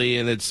permanently,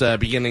 and it's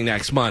beginning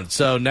next month.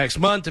 So next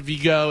month, if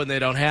you go and they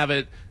don't have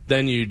it,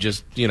 then you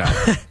just,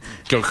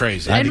 go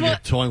crazy. I think you're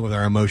toying with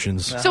our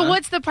emotions. So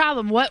what's the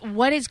problem?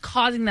 What is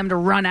causing them to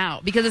run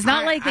out? Because it's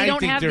not like they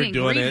don't have the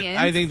ingredients.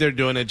 I think they're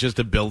doing it just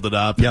to build it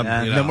up. Yep.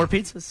 No more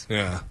pizzas.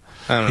 Yeah.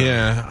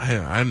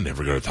 I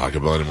never go to Taco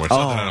Bell anymore. It's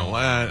not that I don't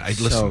want. I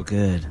so listen.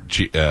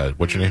 Good.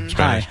 What's your name?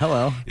 Spanish. Hi,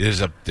 hello.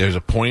 There's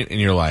a point in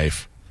your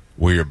life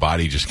where your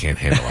body just can't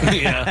handle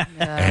it. Yeah.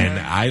 And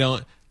I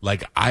don't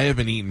I have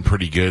been eating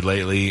pretty good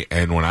lately,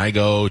 and when I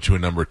go to a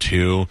number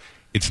 2,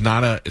 it's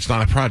not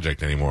a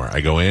project anymore.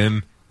 I go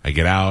in, I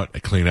get out, I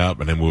clean up,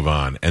 and I move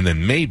on. And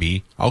then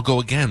maybe I'll go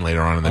again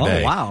later on in the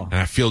day. Wow. And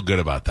I feel good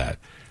about that.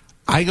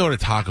 I go to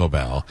Taco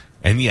Bell,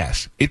 and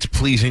yes, it's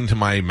pleasing to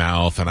my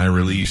mouth, and I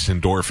release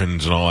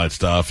endorphins and all that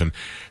stuff, and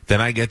then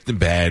I get to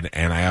bed,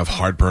 and I have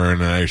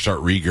heartburn, and I start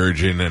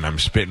regurgitating, and I'm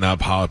spitting up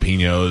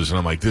jalapenos, and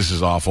I'm like, this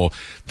is awful.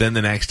 Then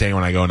the next day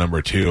when I go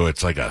number 2,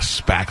 it's like a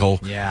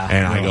spackle. Yeah.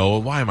 And I go,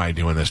 well, why am I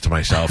doing this to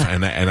myself?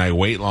 and I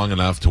wait long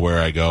enough to where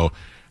I go,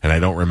 and I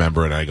don't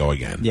remember it, and I go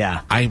again.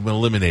 Yeah. I'm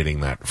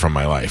eliminating that from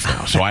my life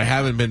now. So I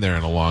haven't been there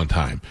in a long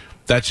time.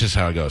 That's just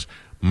how it goes.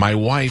 My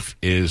wife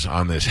is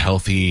on this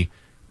healthy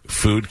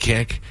food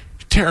kick.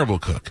 Terrible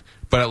cook.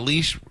 But at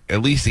least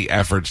the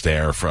effort's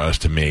there for us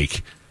to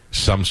make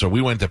some. So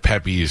we went to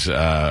Pepe's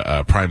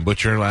Prime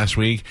Butcher last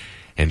week,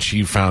 and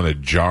she found a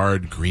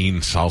jarred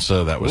green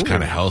salsa that was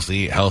kind of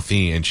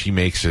healthy, and she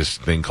makes this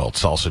thing called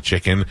salsa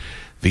chicken.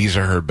 These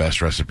are her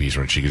best recipes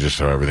when she could just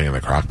throw everything in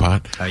the crock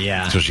pot. Oh,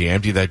 yeah. So she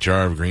emptied that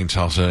jar of green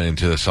salsa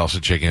into the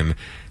salsa chicken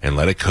and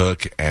let it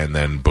cook, and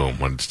then boom,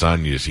 when it's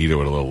done, you just eat it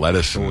with a little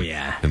lettuce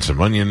and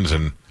some onions,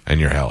 and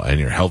you're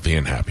healthy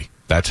and happy.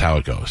 That's how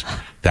it goes.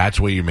 That's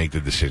where you make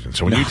the decision.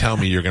 So when you tell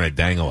me you're going to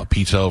dangle a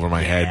pizza over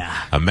my head,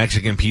 a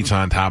Mexican pizza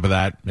on top of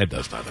that, it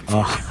does nothing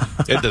for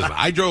me. It doesn't.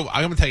 I'm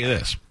going to tell you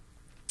this.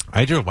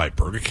 I drove by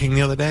Burger King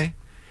the other day,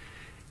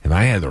 and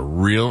I had the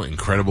real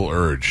incredible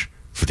urge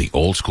for the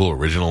old school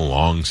original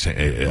long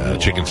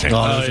chicken sandwich.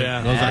 Oh,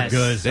 yeah. Those are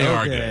good. They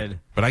are good.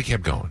 But I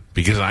kept going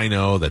because I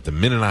know that the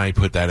minute I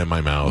put that in my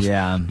mouth,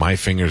 my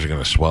fingers are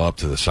going to swell up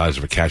to the size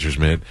of a catcher's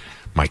mitt.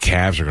 My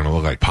calves are going to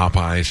look like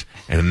Popeyes,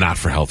 and not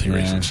for healthy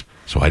reasons.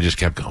 So I just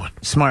kept going.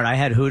 Smart. I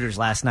had Hooters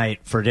last night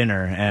for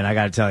dinner, and I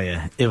got to tell you,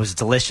 it was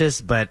delicious,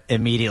 but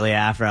immediately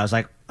after, I was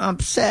like, I'm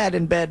sad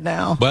in bed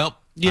now. Well,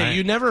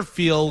 you never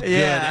feel good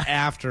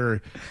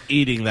after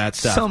eating that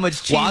stuff. So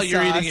much cheese While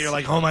you're sauce. eating it, you're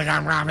like, oh my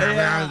God.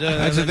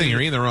 That's the thing. You're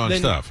eating the wrong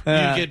stuff. You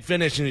get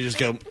finished and you just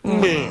go,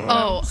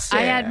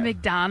 I had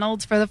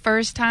McDonald's for the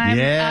first time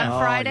on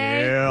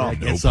Friday.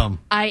 Get some.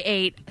 I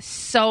ate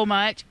so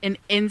much and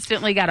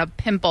instantly got a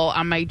pimple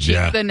on my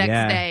cheek the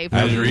next day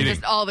As from you're eating.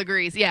 just all the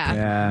grease.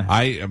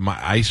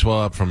 I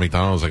swell up from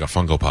McDonald's like a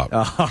Funko Pop.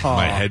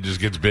 My head just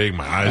gets big.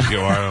 My eyes get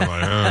wide.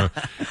 I'm like,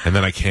 and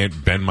then I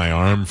can't bend my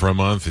arm for a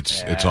month.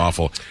 It's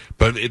awful.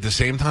 But at the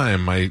same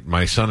time,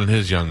 my son and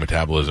his young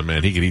metabolism,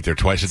 man, he could eat there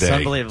twice a day. It's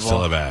unbelievable.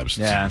 Still have abs.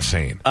 Yeah. It's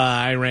insane.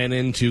 I ran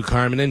into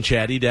Carmen and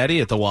Chatty Daddy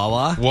at the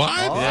Wawa. What?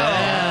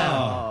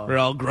 Yeah. We're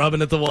all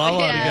grubbing at the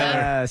Wawa together.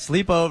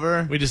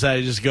 Sleepover. We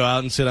decided to just go out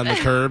and sit on the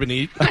curb and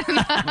eat.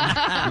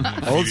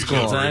 Old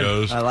school.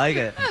 Doritos. I like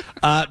it.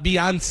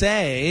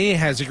 Beyonce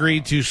has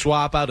agreed to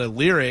swap out a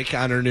lyric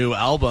on her new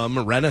album,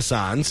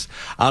 Renaissance.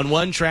 On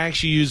one track,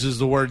 she uses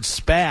the word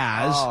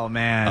spaz. Oh,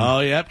 man. Oh,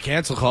 yep,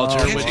 cancel culture.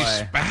 Oh, Can't boy.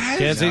 say spaz?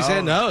 Can't say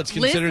no. It's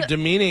considered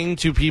demeaning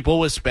to people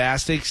with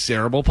spastic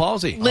cerebral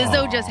palsy.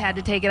 Lizzo just had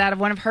to take it out of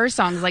one of her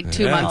songs like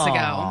 2 months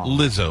ago.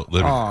 Lizzo.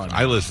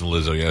 I listened to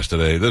Lizzo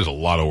yesterday. There's a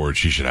lot of words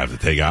she should have to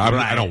take out.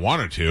 I don't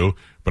want her to,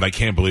 but I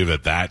can't believe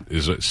that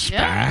is a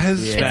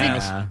spaz.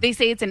 Yeah. They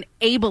say it's an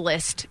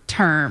ableist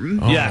term.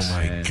 Oh,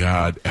 my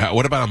God.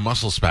 What about a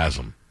muscle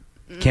spasm?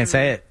 Can't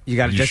say it. You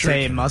got to just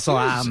say can? muscle.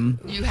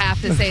 You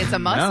have to say it's a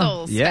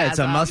muscle. Yeah, it's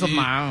a muscle.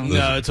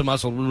 No, it's a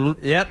muscle.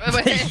 Yep.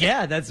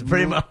 Yeah, that's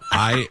pretty much.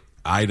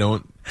 I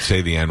don't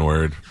say the N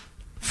word.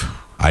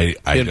 I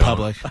In don't.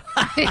 public.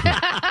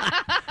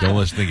 Don't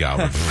listen to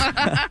Galvin.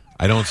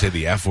 I don't say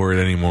the F word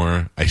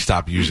anymore. I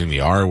stopped using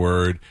the R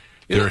word.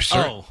 There are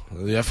certain,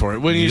 the F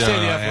word. When you say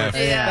the F word,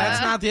 Yeah.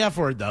 that's not the F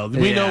word, though.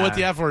 We know what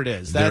the F word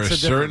is. That's there are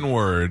certain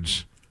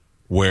words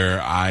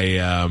where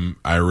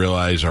I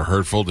realize are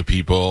hurtful to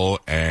people,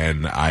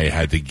 and I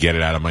had to get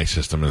it out of my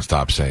system and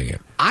stop saying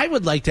it. I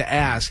would like to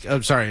ask.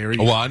 I'm sorry.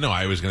 Well, no,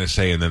 I was going to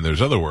say, and then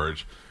there's other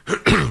words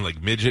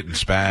like midget and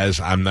spaz.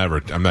 I'm not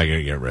going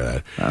to get rid of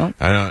that.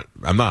 Oh.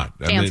 I'm not.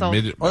 Cancel.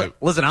 Well,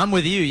 listen, I'm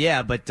with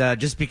you, but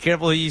just be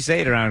careful who you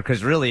say it around,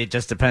 because really it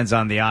just depends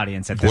on the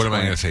audience at this What point.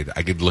 am I going to say?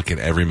 I could look at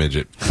every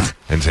midget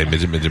and say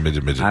midget, midget,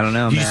 midget, midget. I don't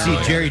know, You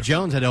man. see, Jerry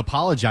Jones had to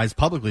apologize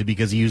publicly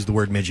because he used the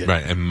word midget.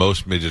 Right, and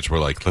most midgets were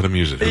like, let him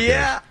use it. Who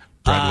cares?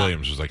 Brad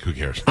Williams was like, who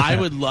cares? I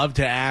would love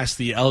to ask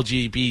the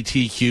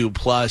LGBTQ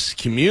plus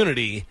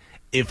community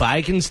if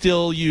I can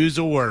still use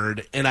a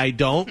word, and I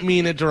don't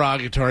mean it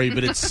derogatory,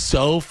 but it's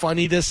so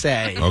funny to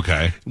say.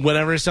 Okay.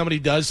 Whenever somebody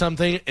does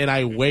something, and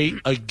I wait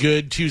a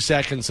good 2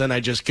 seconds, and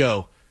I just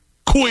go,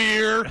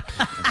 queer.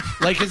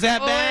 Like, is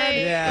that bad?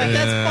 Yeah. Like,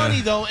 that's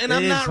funny, though. And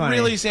I'm not funny.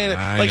 really saying it.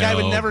 I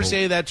would never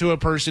say that to a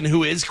person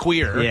who is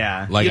queer.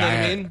 Yeah. Like, you know what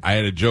I mean? I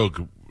had a joke,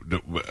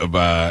 and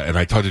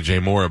I talked to Jay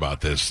Moore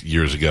about this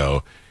years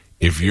ago.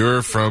 If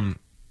you're from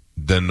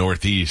the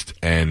Northeast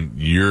and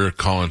you're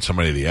calling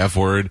somebody the F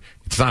word,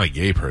 it's not a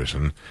gay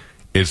person.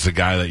 It's the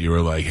guy that you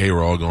were like, hey,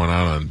 we're all going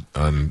out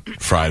on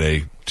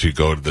Friday to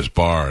go to this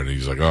bar, and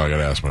he's like, oh, I got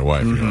to ask my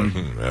wife. You're like,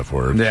 F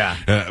word. Yeah.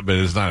 But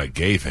it's not a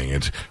gay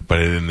thing.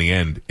 But in the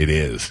end, it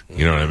is.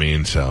 You know what I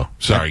mean? So,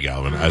 sorry,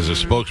 Galvin. As a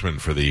spokesman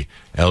for the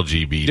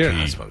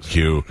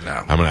LGBTQ,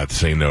 I'm going to have to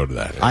say no to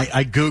that.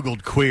 I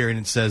Googled queer, and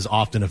it says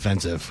often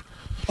offensive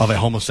of a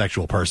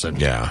homosexual person.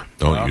 Yeah.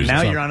 Don't use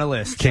now it. you're on a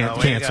list. Can't So,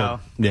 way to cancel. go.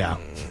 Yeah.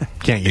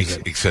 Can't use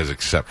it. It says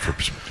except for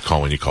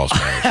when you call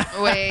Spanish.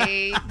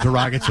 Wait,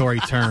 Derogatory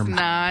term.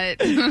 not.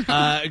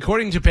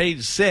 According to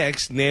page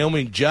 6,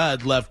 Naomi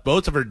Judd left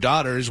both of her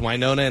daughters,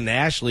 Winona and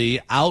Ashley,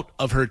 out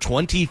of her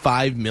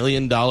 $25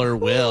 million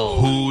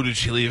will. Who did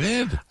she leave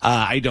in?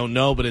 I don't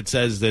know, but it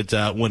says that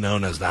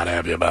Winona's not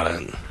happy about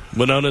it.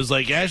 Winona's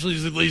like,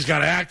 Ashley's at least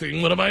got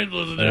acting. What am I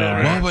supposed to do?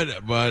 Well,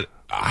 but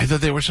I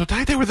thought they were so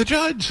tight. They were the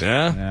judge.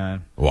 Yeah.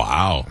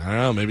 Wow. I don't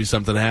know. Maybe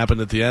something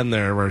happened at the end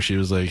there where she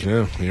was like,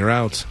 "No, you're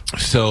out."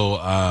 So,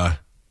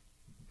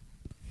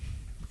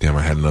 damn,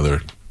 I had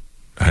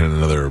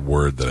another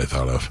word that I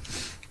thought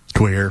of.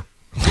 Queer.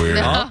 Queer.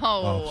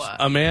 No.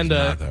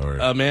 Amanda, It's not that word.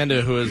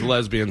 Amanda, who is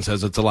lesbian,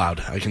 says it's allowed.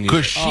 I can use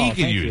Because it. she Oh, can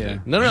thank use you. it.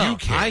 No, You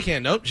can't. I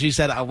can't. Nope. She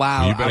said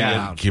allowed. You better,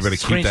 allowed. you better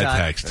keep Screenshot. that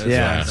text.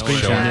 Yeah, Show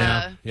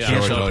screenshot. it. Yeah. Show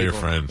it Show to all your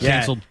people. friends. Yeah.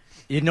 Canceled.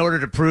 In order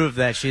to prove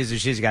that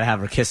she's got to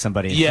have her kiss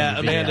somebody. Yeah, in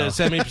the video. Amanda,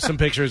 send me some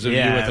pictures of you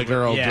with a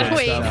girl Yeah, doing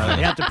Wait. so stuff.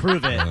 you have to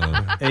prove it.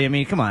 I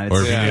mean, come on. It's,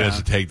 Or if you Yeah. need us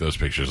to take those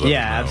pictures, let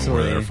yeah, us know. We're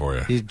absolutely.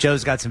 there for you.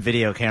 Joe's got some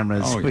video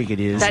cameras we could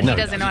use. That he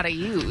doesn't know how to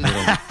use.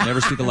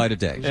 Never see the light of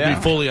day. Be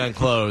fully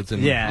unclothed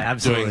and Yeah,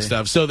 absolutely. doing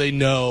stuff so they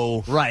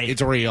know Right.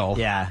 it's real.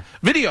 Yeah.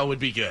 Video would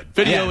be good.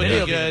 Video would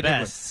video be would be the good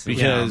best.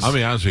 because I'll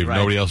be honest with you. If Right.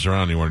 nobody else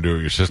around, you want to do it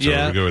with your sister,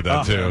 Yeah. we're good with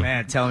that, Oh, too.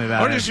 man, tell me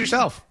about or it. just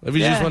yourself. If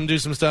you just Yeah. want to do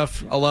some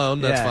stuff alone,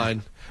 that's Yeah.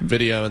 fine.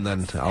 Video and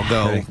then I'll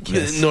go.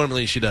 Kiss.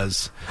 Normally she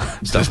does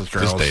stuff with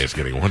This girls. day is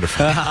getting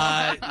wonderful.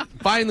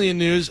 Finally, in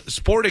news,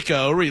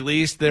 Sportico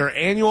released their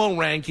annual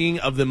ranking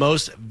of the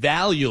most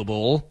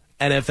valuable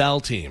NFL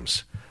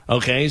teams.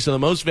 Okay, so the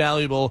most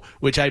valuable,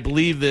 which I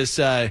believe this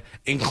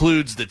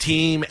includes the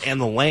team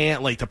and the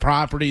land, like the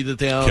property that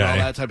they own, Okay. all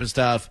that type of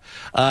stuff.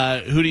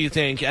 Who do you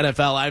think,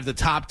 NFL? I have the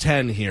top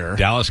 10 here.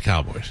 Dallas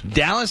Cowboys.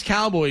 Dallas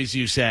Cowboys,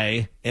 you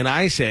say, and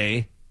I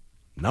say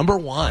number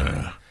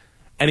 1.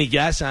 Any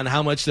guess on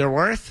how much they're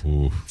worth?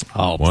 Ooh.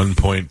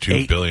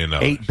 $1.2 billion.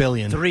 $8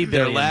 billion. $3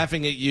 They're billion.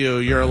 laughing at you.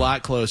 You're a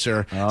lot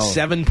closer. Oh.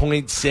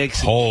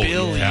 $7.6 Holy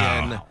billion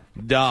cow.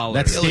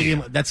 dollars.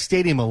 That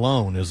stadium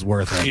alone is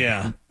worth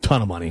a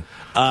ton of money.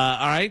 All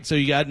right, so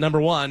you got number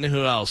 1.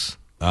 Who else?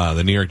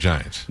 The New York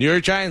Giants. New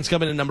York Giants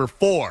coming in number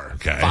 4.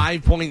 Okay.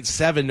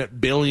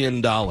 $5.7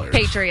 billion.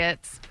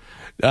 Patriots.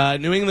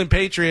 New England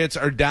Patriots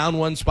are down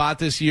 1 spot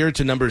this year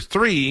to number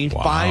 3,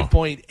 Wow.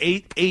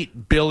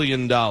 $5.88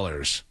 billion.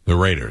 The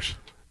Raiders.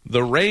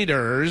 The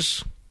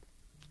Raiders,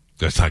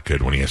 That's not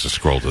good when he has to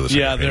scroll to the second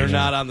yeah, they're page.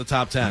 not on the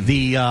top 10.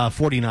 The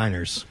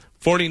 49ers.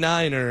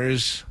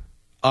 49ers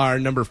are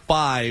number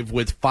 5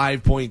 with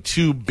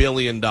 $5.2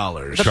 billion.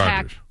 The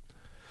Chargers.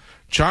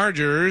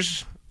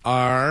 Chargers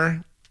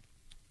are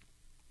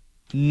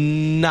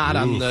not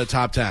on the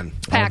top 10.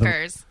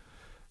 Packers.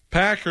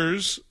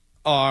 Packers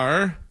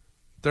are,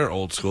 they're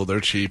old school, they're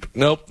cheap.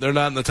 Nope, they're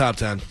not in the top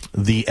 10.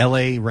 The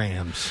LA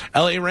Rams.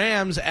 LA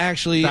Rams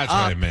actually That's what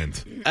I up,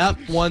 meant. up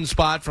 1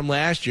 spot from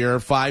last year,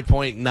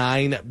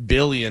 $5.9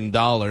 billion.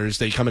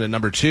 They come in at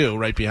number 2,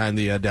 right behind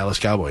the Dallas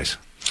Cowboys.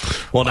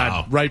 Well, Wow.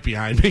 not right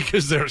behind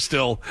because they're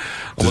still.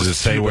 Does almost it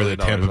say $2 where the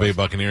billion Tampa Bay less.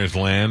 Buccaneers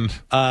land?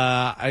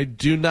 I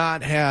do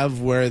not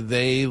have where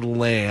they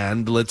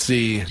land. Let's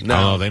see.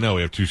 No, they know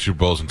we have 2 Super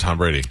Bowls and Tom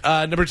Brady.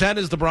 Number 10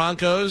 is the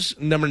Broncos.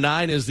 Number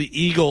 9 is the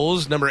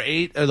Eagles. Number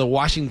 8 are the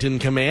Washington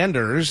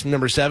Commanders.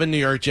 Number 7, New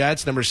York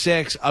Jets. Number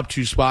 6, up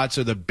 2 spots,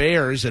 are the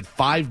Bears at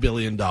 $5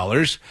 billion.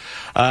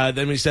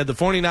 Then we said the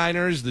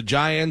 49ers, the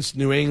Giants,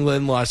 New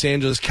England, Los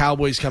Angeles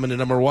Cowboys coming in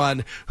number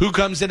 1. Who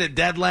comes in at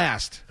dead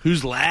last?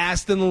 Who's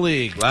last in the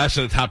league? Last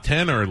in the top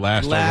 10 or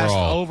last Last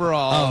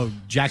overall? Oh,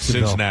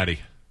 Jacksonville. Cincinnati.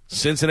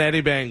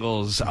 Cincinnati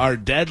Bengals are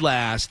dead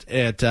last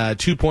at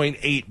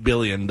 $2.8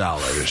 billion.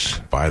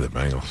 By the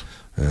Bengals.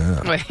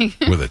 Wait.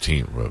 With a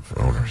team of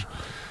owners.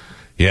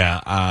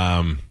 Yeah,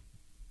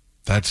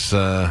 that's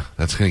going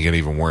to get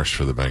even worse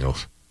for the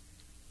Bengals.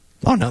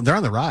 Oh, no, they're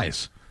on the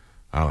rise.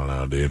 I don't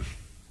know, dude.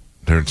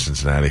 They're in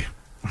Cincinnati.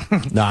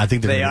 No, I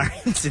think They are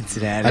in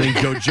Cincinnati. I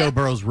think Joe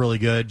Burrow's really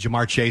good.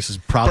 Jamar Chase is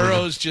probably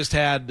Burrow's just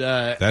had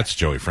That's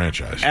Joey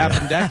Franchise.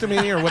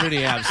 appendectomy, or what did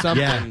he have?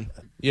 Something.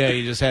 Yeah,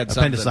 he just had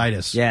something.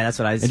 appendicitis. yeah, that's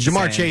what I was And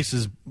Jamar saying. Chase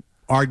is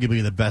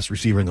arguably the best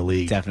receiver in the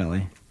league.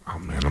 Definitely. Oh,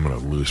 man, I'm going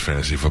to lose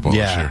fantasy football this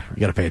Yeah, year. you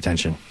got to pay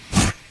attention.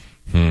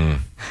 Are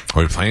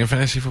we playing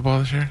fantasy football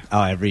this year?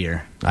 Oh, every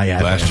year.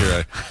 Yeah, Last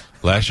year,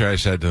 Last year I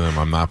said to them,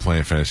 I'm not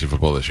playing fantasy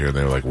football this year. And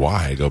they were like,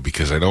 why? I go,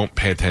 because I don't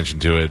pay attention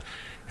to it,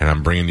 and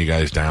I'm bringing you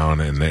guys down.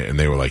 And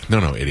they were like,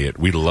 no, idiot.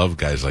 We love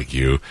guys like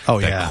you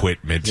that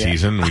quit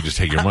mid-season. Yeah. We just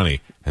take your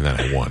money. And then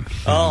I won.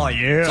 Oh,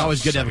 yeah. It's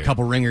always good to have a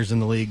couple ringers in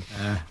the league.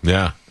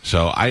 Yeah.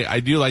 So I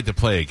do like to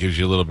play. It gives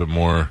you a little bit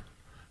more,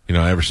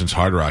 ever since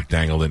Hard Rock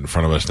dangled it in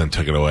front of us and then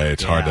took it away,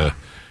 it's hard to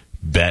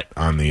bet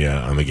on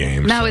the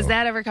game. Now, so. Is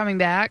that ever coming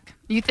back,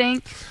 you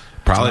think?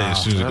 Probably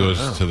as soon as it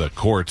goes to the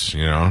courts,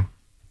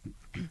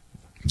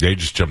 They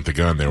just jumped the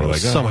gun. They were like,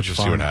 so much just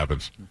fun. see what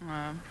happens.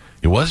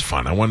 It was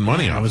fun. I won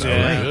money on it. It was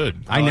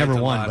good. I never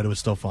won, but it was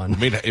still fun.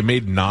 It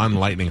made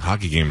non-lightning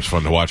hockey games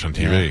fun to watch on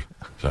TV. Yeah.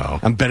 So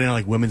I'm betting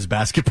on women's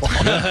basketball.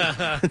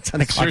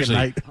 10 o'clock at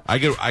night. I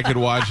could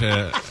watch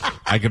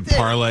I could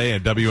parlay a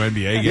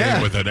WNBA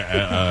game with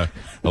a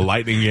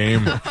lightning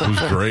game. It was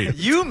great.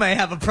 You may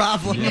have a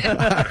problem.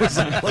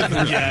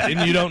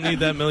 And you don't need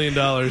that $1 million.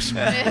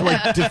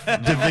 Like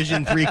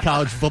Division III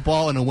college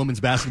football and a women's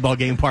basketball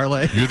game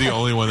parlay. You're the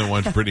only one that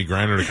wants Brittany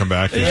Griner to come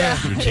back.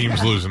 Your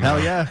team's losing.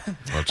 Hell yeah.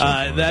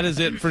 That is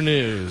it for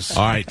news.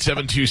 All right,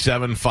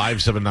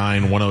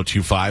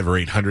 727-579-1025 or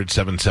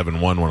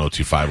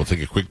 800-771-1025. We'll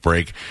take a quick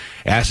break.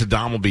 Acid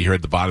Dom will be here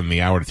at the bottom of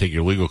the hour to take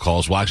your legal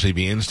calls. We'll actually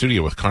be in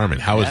studio with Carmen.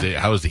 How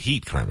is the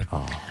heat, Carmen?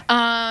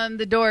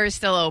 The door is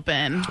still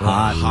open.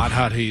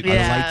 Hot heat.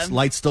 Yeah. Are the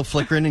lights still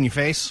flickering in your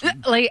face?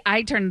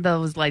 I turned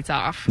those lights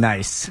off.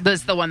 Nice.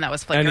 This is the one that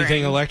was flickering.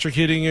 Anything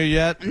electrocuting you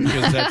yet?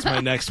 Because that's my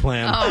next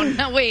plan. Oh,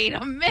 no, wait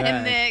a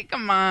minute.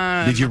 Come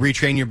on. Did you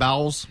retrain your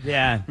bowels?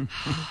 Yeah.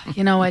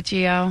 You know what,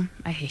 Gio?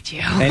 I hate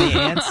you. Any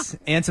ants?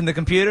 Ants in the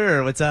computer,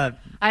 or what's up?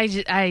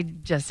 I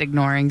just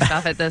ignoring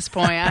stuff at this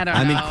point. I don't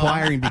know. I'm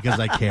inquiring because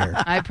I care.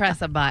 I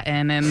press a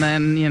button and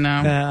then,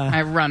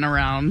 I run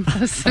around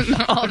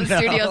all the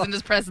studios and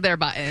just press their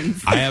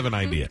buttons. I have an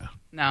idea.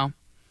 No.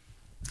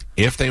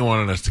 If they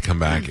wanted us to come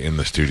back in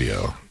the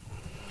studio,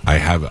 I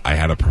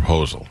had a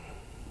proposal.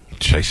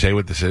 Should I say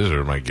what this is, or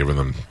am I giving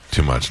them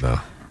too much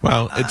now?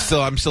 Well,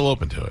 I'm still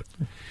open to it.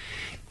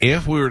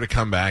 If we were to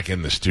come back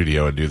in the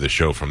studio and do the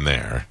show from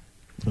there,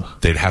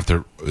 they'd have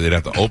to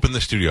open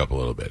the studio up a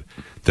little bit.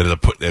 They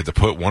have to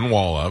put one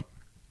wall up,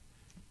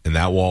 and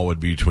that wall would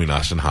be between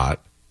us and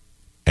Hot,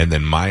 and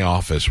then my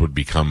office would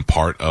become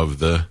part of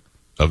the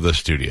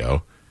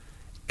studio,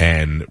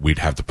 and we'd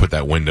have to put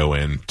that window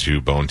in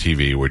to Bone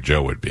TV where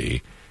Joe would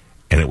be,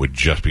 and it would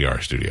just be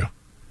our studio,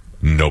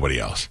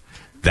 nobody else.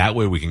 That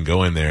way we can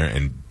go in there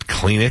and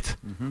clean it,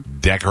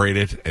 decorate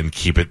it, and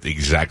keep it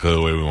exactly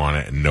the way we want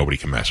it, and nobody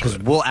can mess with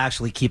it. We'll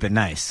actually keep it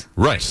nice.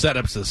 Right. Set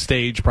up the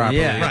stage properly.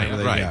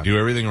 Yeah. Right. Yeah. Do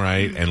everything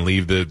right, and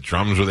leave the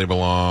drums where they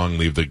belong,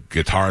 leave the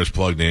guitars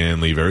plugged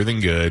in, leave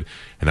everything good,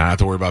 and not have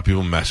to worry about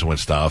people messing with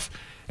stuff.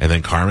 And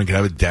then Carmen could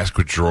have a desk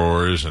with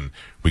drawers, and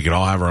we could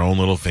all have our own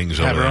little things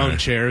over there. Have our own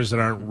chairs that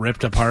aren't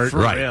ripped apart.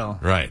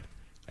 Right.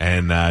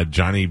 And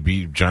Johnny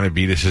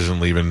Beatus isn't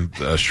leaving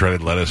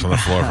shredded lettuce on the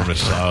floor from his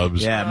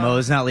subs. Yeah,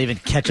 Mo's not leaving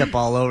ketchup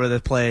all over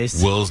the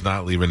place. Will's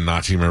not leaving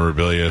Nazi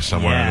memorabilia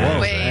somewhere. Yeah.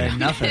 Wait.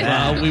 Enough of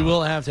that. We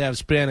will have to have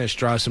Spanish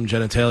draw some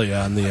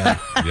genitalia on the...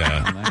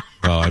 Yeah.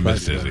 Oh, I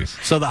miss Dizzy.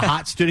 So the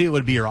hot studio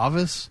would be your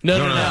office? No.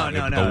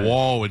 The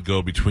wall would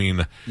go between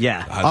the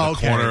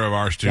corner of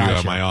our studio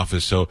and my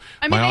office. So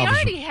I mean, my they office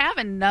already have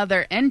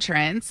another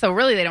entrance, so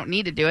really they don't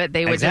need to do it.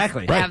 They would just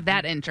have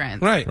that entrance.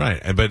 Right.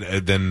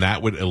 But then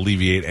that would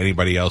alleviate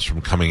anybody else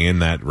from coming in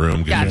that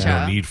room because there's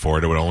no need for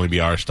it. It would only be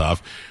our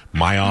stuff.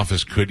 My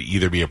office could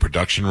either be a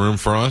production room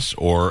for us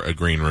or a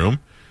green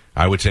room.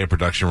 I would say a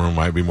production room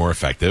might be more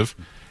effective.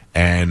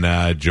 And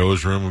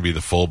Joe's room would be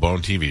the full Bone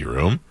TV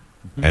room.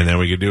 And then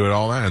we could do it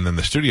all that. And then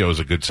the studio is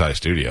a good sized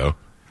studio.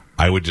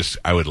 I would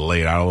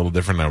lay it out a little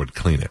different and I would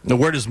clean it. Now,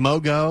 where does Mo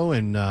go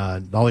and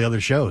all the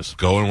other shows?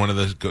 Go in one of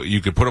the.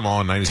 You could put them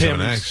all in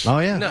 97X. Oh,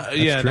 yeah. No,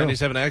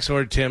 97X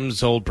or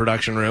Tim's old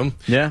production room.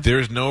 Yeah.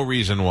 There's no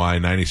reason why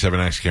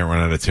 97X can't run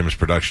out of Tim's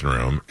production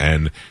room.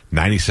 And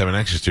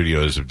 97X's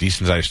studio is a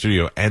decent sized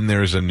studio. And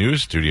there's a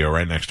news studio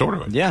right next door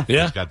to it. Yeah.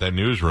 It's got that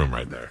newsroom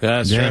right there. Yeah,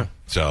 that's true.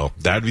 So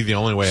that'd be the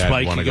only way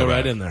I'd want to go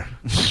right in there.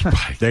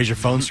 Spike. There's your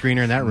phone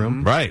screener in that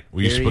room. Right.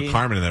 We used to put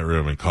Carmen in that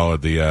room and call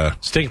it the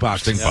Stink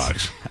Box.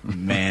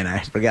 Man, I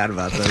forgot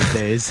about those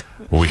days.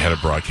 Well, we had a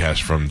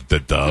broadcast from the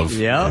Dove.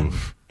 Yep.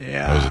 Oof.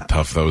 Yeah.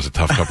 That was a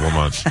tough couple of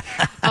months.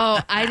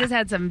 Oh, I just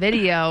had some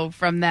video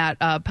from that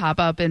pop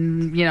up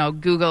and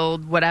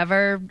Googled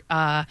whatever,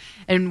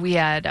 and we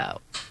had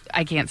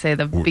I can't say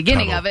the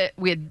beginning of it.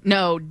 We had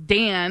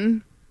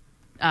Dan.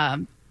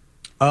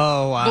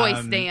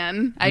 Voice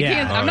Dan. I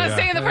can't. I'm not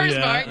saying the first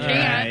part.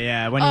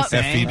 Yeah. When you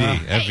sang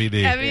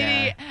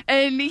FVD.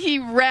 And he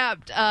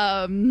rapped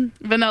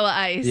Vanilla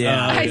Ice.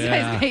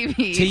 Ice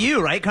Baby. To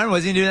you, right, Carmen?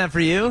 Wasn't he doing that for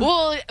you?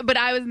 Well, but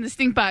I was in the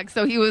stink box,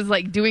 so he was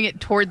like doing it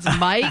towards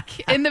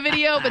Mike in the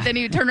video. But then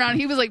he would turn around.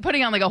 He was like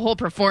putting on like a whole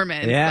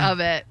performance of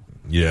it.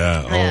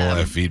 Yeah.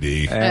 Oh,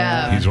 FVD.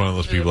 Yeah. He's one of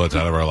those people that's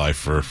out of our life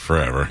for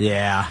forever.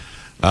 Yeah.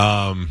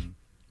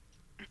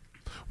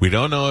 We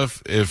don't know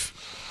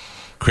if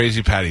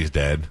Crazy Patty's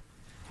dead.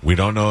 We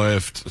don't know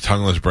if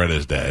Tongueless Bread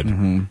is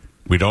dead.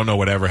 We don't know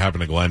whatever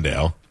happened to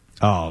Glendale.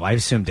 Oh, I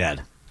assume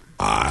dead.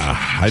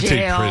 I'd say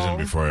Jail. prison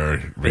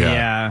before.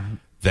 Yeah.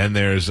 Then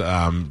there's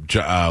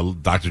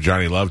Dr.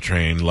 Johnny Love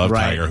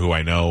Tiger, who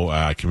I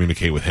know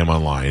communicate with him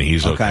online.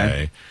 He's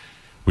okay.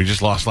 We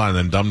just lost line. And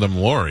then Dum Dum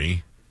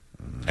Lori,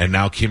 and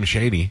now Kim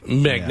Shady.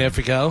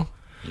 Magnifico.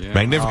 Yeah.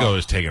 Magnifico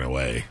is taken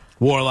away.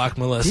 Warlock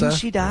Melissa. Didn't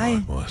she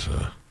die?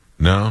 Melissa.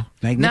 No?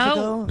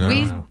 Magnifico?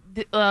 No,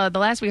 the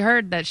last we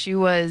heard that she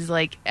was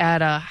like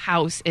at a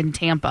house in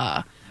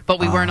Tampa, but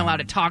we weren't allowed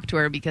to talk to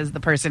her because the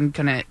person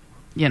couldn't,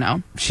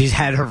 She's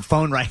had her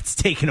phone rights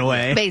taken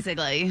away.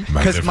 basically.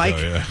 Because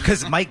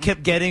Magnifico, Mike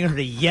kept getting her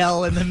to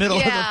yell in the middle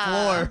of the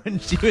floor when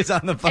she was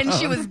on the phone. And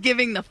she was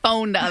giving the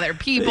phone to other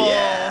people.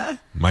 Yeah.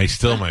 My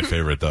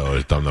favorite, though,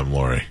 is Dum Dum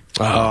Lori.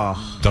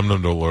 Oh. Dum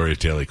Dum Lori's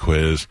daily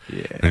quiz.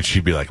 Yeah. And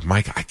she'd be like,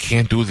 Mike, I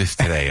can't do this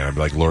today. And I'd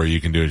be like, Lori,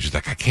 you can do it. And she's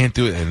like, I can't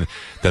do it. And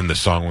then the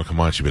song would come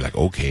on. She'd be like,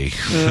 okay.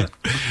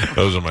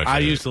 Those are my favorite. I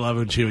used to love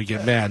when she would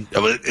get mad.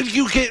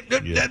 You can't.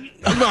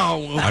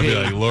 No. Okay. I'd be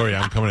like, Lori,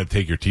 I'm coming to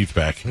take your teeth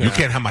back. You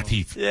can't have my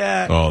teeth.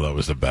 Yeah. Oh, that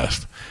was the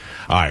best.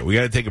 All right, we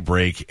got to take a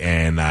break,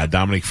 and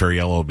Dominic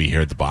Ferriello will be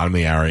here at the bottom of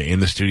the hour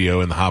in the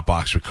studio in the hot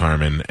box with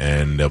Carmen,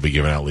 and they'll be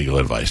giving out legal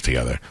advice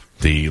together.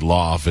 The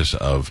law office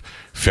of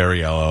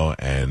Ferriello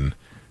and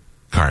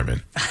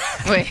Carmen.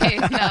 Wait,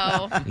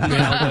 no.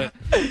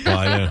 Well,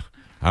 I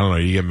don't know.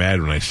 You get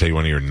mad when I say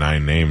one of your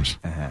 9 names.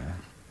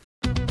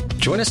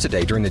 Join us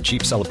today during the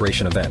Jeep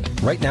Celebration event.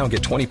 Right now,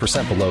 get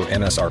 20% below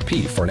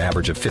MSRP for an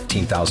average of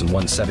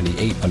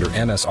 $15,178 under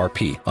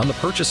MSRP on the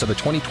purchase of a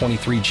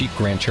 2023 Jeep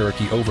Grand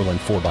Cherokee Overland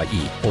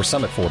 4xE or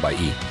Summit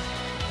 4xE.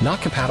 Not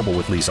compatible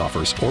with lease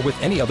offers or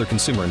with any other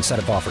consumer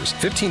incentive offers.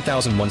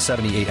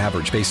 $15,178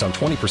 average based on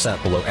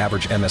 20% below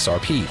average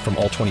MSRP from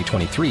all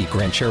 2023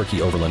 Grand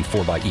Cherokee Overland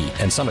 4xE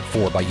and Summit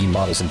 4xE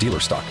models in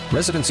dealer stock.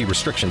 Residency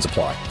restrictions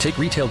apply. Take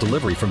retail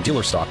delivery from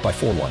dealer stock by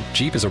 4/1.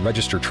 Jeep is a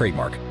registered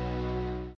trademark.